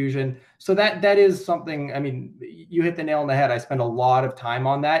confusion. So that is something, I mean, you hit the nail on the head. I spend a lot of time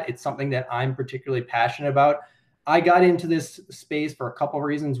on that. It's something that I'm particularly passionate about. I got into this space for a couple of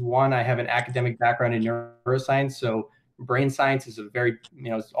reasons. One, I have an academic background in neuroscience, so brain science is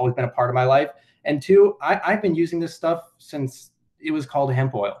it's always been a part of my life. And two, I've been using this stuff since it was called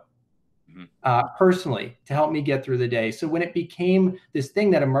hemp oil, personally, to help me get through the day. So when it became this thing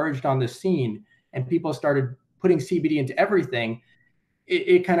that emerged on the scene and people started putting CBD into everything,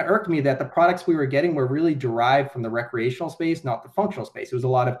 it kind of irked me that the products we were getting were really derived from the recreational space, not the functional space. It was a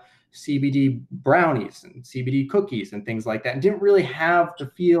lot of CBD brownies and CBD cookies and things like that, and didn't really have the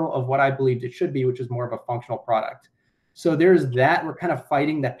feel of what I believed it should be, which is more of a functional product. So there's that. We're kind of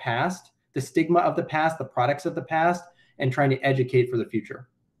fighting the past, the stigma of the past, the products of the past, and trying to educate for the future.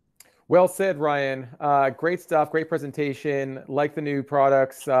 Well said, Ryan. Great stuff. Great presentation. Like the new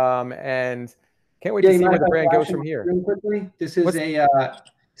products, and can't wait to see where the brand goes from here. Really quickly, this is a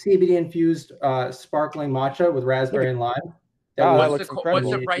CBD infused sparkling matcha with raspberry and lime. What's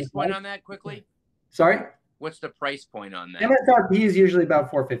the price point on that? Quickly. Sorry. What's the price point on that? MSRP is usually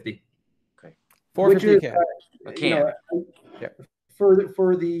about $4.50. Okay. $4.50 a can.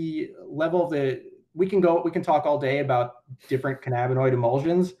 For the level of the, we can talk all day about different cannabinoid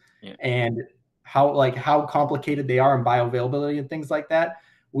emulsions and how complicated they are and bioavailability and things like that.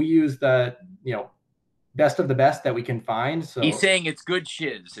 We use the best of the best that we can find. So he's saying it's good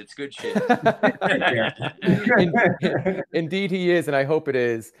shiz. It's good shiz. Indeed he is, and I hope it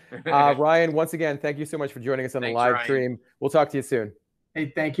is. Ryan, once again, thank you so much for joining us on the live stream. We'll talk to you soon.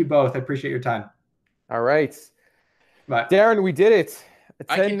 Hey, thank you both. I appreciate your time. All right. Bye. Darren, we did it.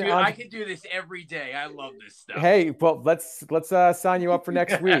 I can do this every day. I love this stuff. Hey, well, let's sign you up for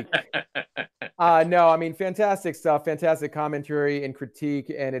next week. No, I mean, fantastic stuff, fantastic commentary and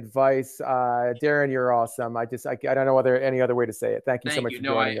critique and advice. Darren, you're awesome. I don't know any other way to say it. Thank you so much for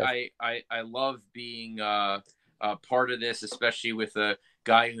joining us. I love being part of this, especially with a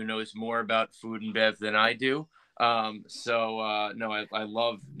guy who knows more about food and bev than I do. No, I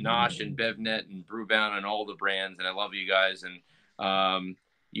love Nosh and BevNet and Brewbound and all the brands, and I love you guys. And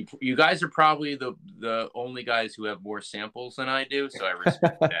you guys are probably the only guys who have more samples than I do, so I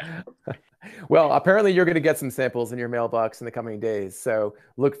respect that. Well, apparently you're going to get some samples in your mailbox in the coming days, so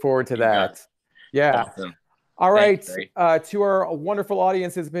look forward to that. Yeah. All right. Thanks, to our wonderful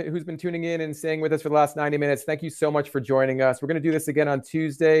audience who's been tuning in and staying with us for the last 90 minutes, thank you so much for joining us. We're going to do this again on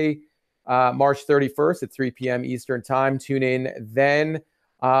Tuesday, March 31st at 3 p.m. Eastern time. Tune in then.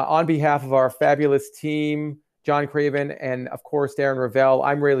 On behalf of our fabulous team, John Craven, and of course, Darren Rovell,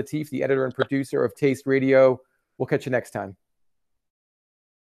 I'm Ray Latif, the editor and producer of Taste Radio. We'll catch you next time.